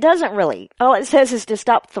 but it doesn't really. All it says is to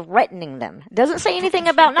stop threatening them. It doesn't say anything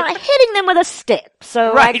about not hitting them with a stick.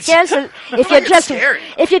 So Right. I guess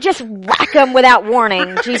if you just whack them without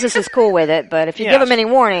warning, Jesus is cool with it. But if you give Yes. them any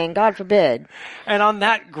warning, God forbid. And on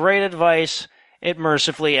that great advice, it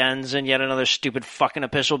mercifully ends, and yet another stupid fucking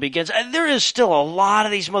epistle begins. And there is still a lot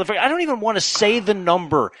of these motherfuckers. I don't even want to say the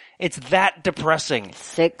number. It's that depressing.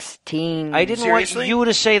 16. I didn't Seriously? want you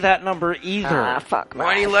to say that number either. Fuck.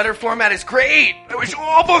 Whiny letter format is great. I wish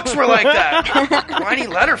all books were like that. Whiny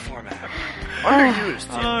letter format.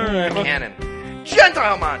 Underused. All right. Canon.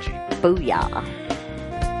 Gentile Manji. Booyah.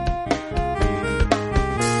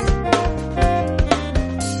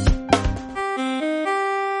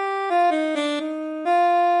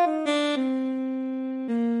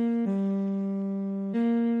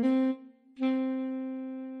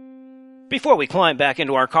 Before we climb back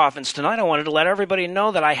into our coffins tonight, I wanted to let everybody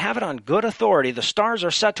know that I have it on good authority. The stars are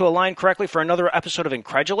set to align correctly for another episode of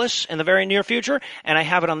Incredulous in the very near future, and I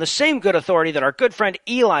have it on the same good authority that our good friend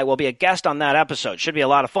Eli will be a guest on that episode. Should be a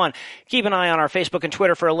lot of fun. Keep an eye on our Facebook and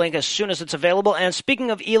Twitter for a link as soon as it's available. And speaking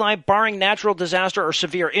of Eli, barring natural disaster or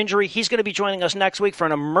severe injury, he's going to be joining us next week for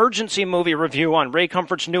an emergency movie review on Ray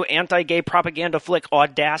Comfort's new anti-gay propaganda flick,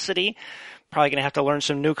 Audacity. Probably going to have to learn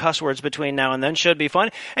some new cuss words between now and then. Should be fun.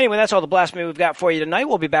 Anyway, that's all the blasphemy we've got for you tonight.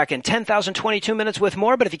 We'll be back in 10,022 minutes with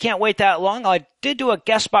more, but if you can't wait that long, I did do a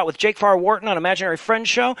guest spot with Jake Farr Wharton on Imaginary Friends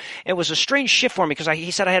show. It was a strange shift for me because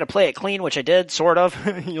he said I had to play it clean, which I did, sort of.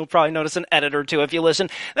 You'll probably notice an edit or two if you listen.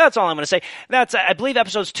 That's all I'm going to say. That's, I believe,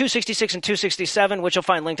 episodes 266 and 267, which you'll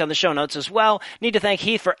find linked on the show notes as well. Need to thank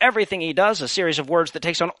Heath for everything he does, a series of words that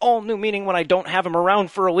takes on all new meaning when I don't have him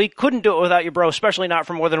around for a week. Couldn't do it without you, bro, especially not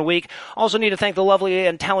for more than a week. Also need to thank the lovely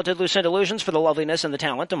and talented Lucinda Lugeons for the loveliness and the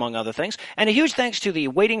talent, among other things. And a huge thanks to the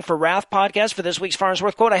Waiting for Wrath podcast for this week's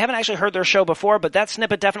Farnsworth quote. I haven't actually heard their show before, but that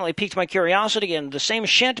snippet definitely piqued my curiosity, and the same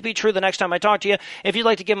shan't be true the next time I talk to you. If you'd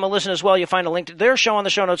like to give them a listen as well, you'll find a link to their show on the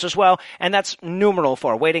show notes as well, and that's numeral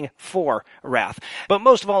for Waiting for Wrath. But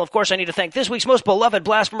most of all, of course, I need to thank this week's most beloved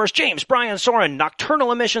blasphemers, James, Brian, Soren,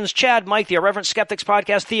 Nocturnal Emissions, Chad, Mike, the Irreverent Skeptics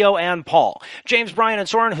podcast, Theo, and Paul. James, Brian, and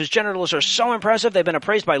Soren, whose genitals are so impressive they've been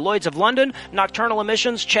appraised by Lloyds of London. Nocturnal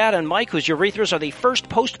Emissions, Chad, and Mike, whose urethras are the first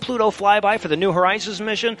post-Pluto flyby for the New Horizons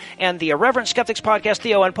mission. And the Irreverent Skeptics podcast,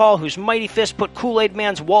 Theo and Paul, whose mighty fist put Kool-Aid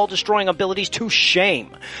Man's wall-destroying abilities to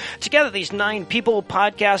shame. Together, these 9 people,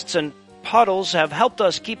 podcasts, and puddles have helped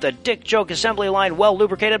us keep the dick joke assembly line well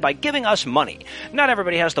lubricated by giving us money. Not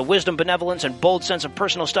everybody has the wisdom, benevolence, and bold sense of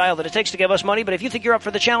personal style that it takes to give us money, but if you think you're up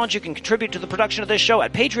for the challenge, you can contribute to the production of this show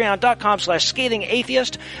at patreon.com/Scathing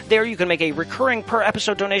Atheist. There you can make a recurring per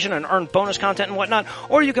episode donation and earn bonus content and whatnot,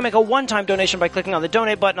 or you can make a one-time donation by clicking on the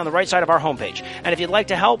donate button on the right side of our homepage. And if you'd like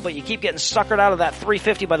to help, but you keep getting suckered out of that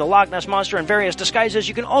 $3.50 by the Loch Ness Monster in various disguises,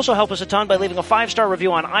 you can also help us a ton by leaving a 5-star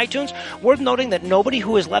review on iTunes. Worth noting that nobody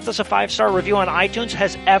who has left us a 5-star review on iTunes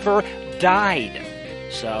has ever died.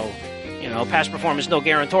 So, past performance, no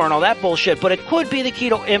guarantor and all that bullshit, but it could be the key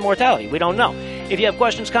to immortality. We don't know. If you have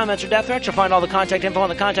questions, comments, or death threats, you'll find all the contact info on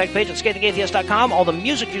the contact page at scathingatheist.com. All the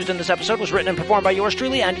music used in this episode was written and performed by yours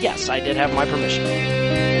truly, and yes, I did have my permission.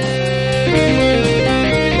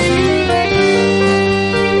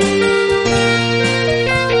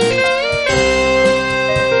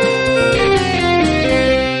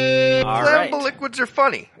 Liquids are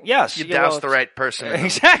funny. Yes. You douse the right person.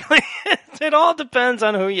 Exactly. It all depends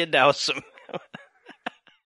on who you douse them.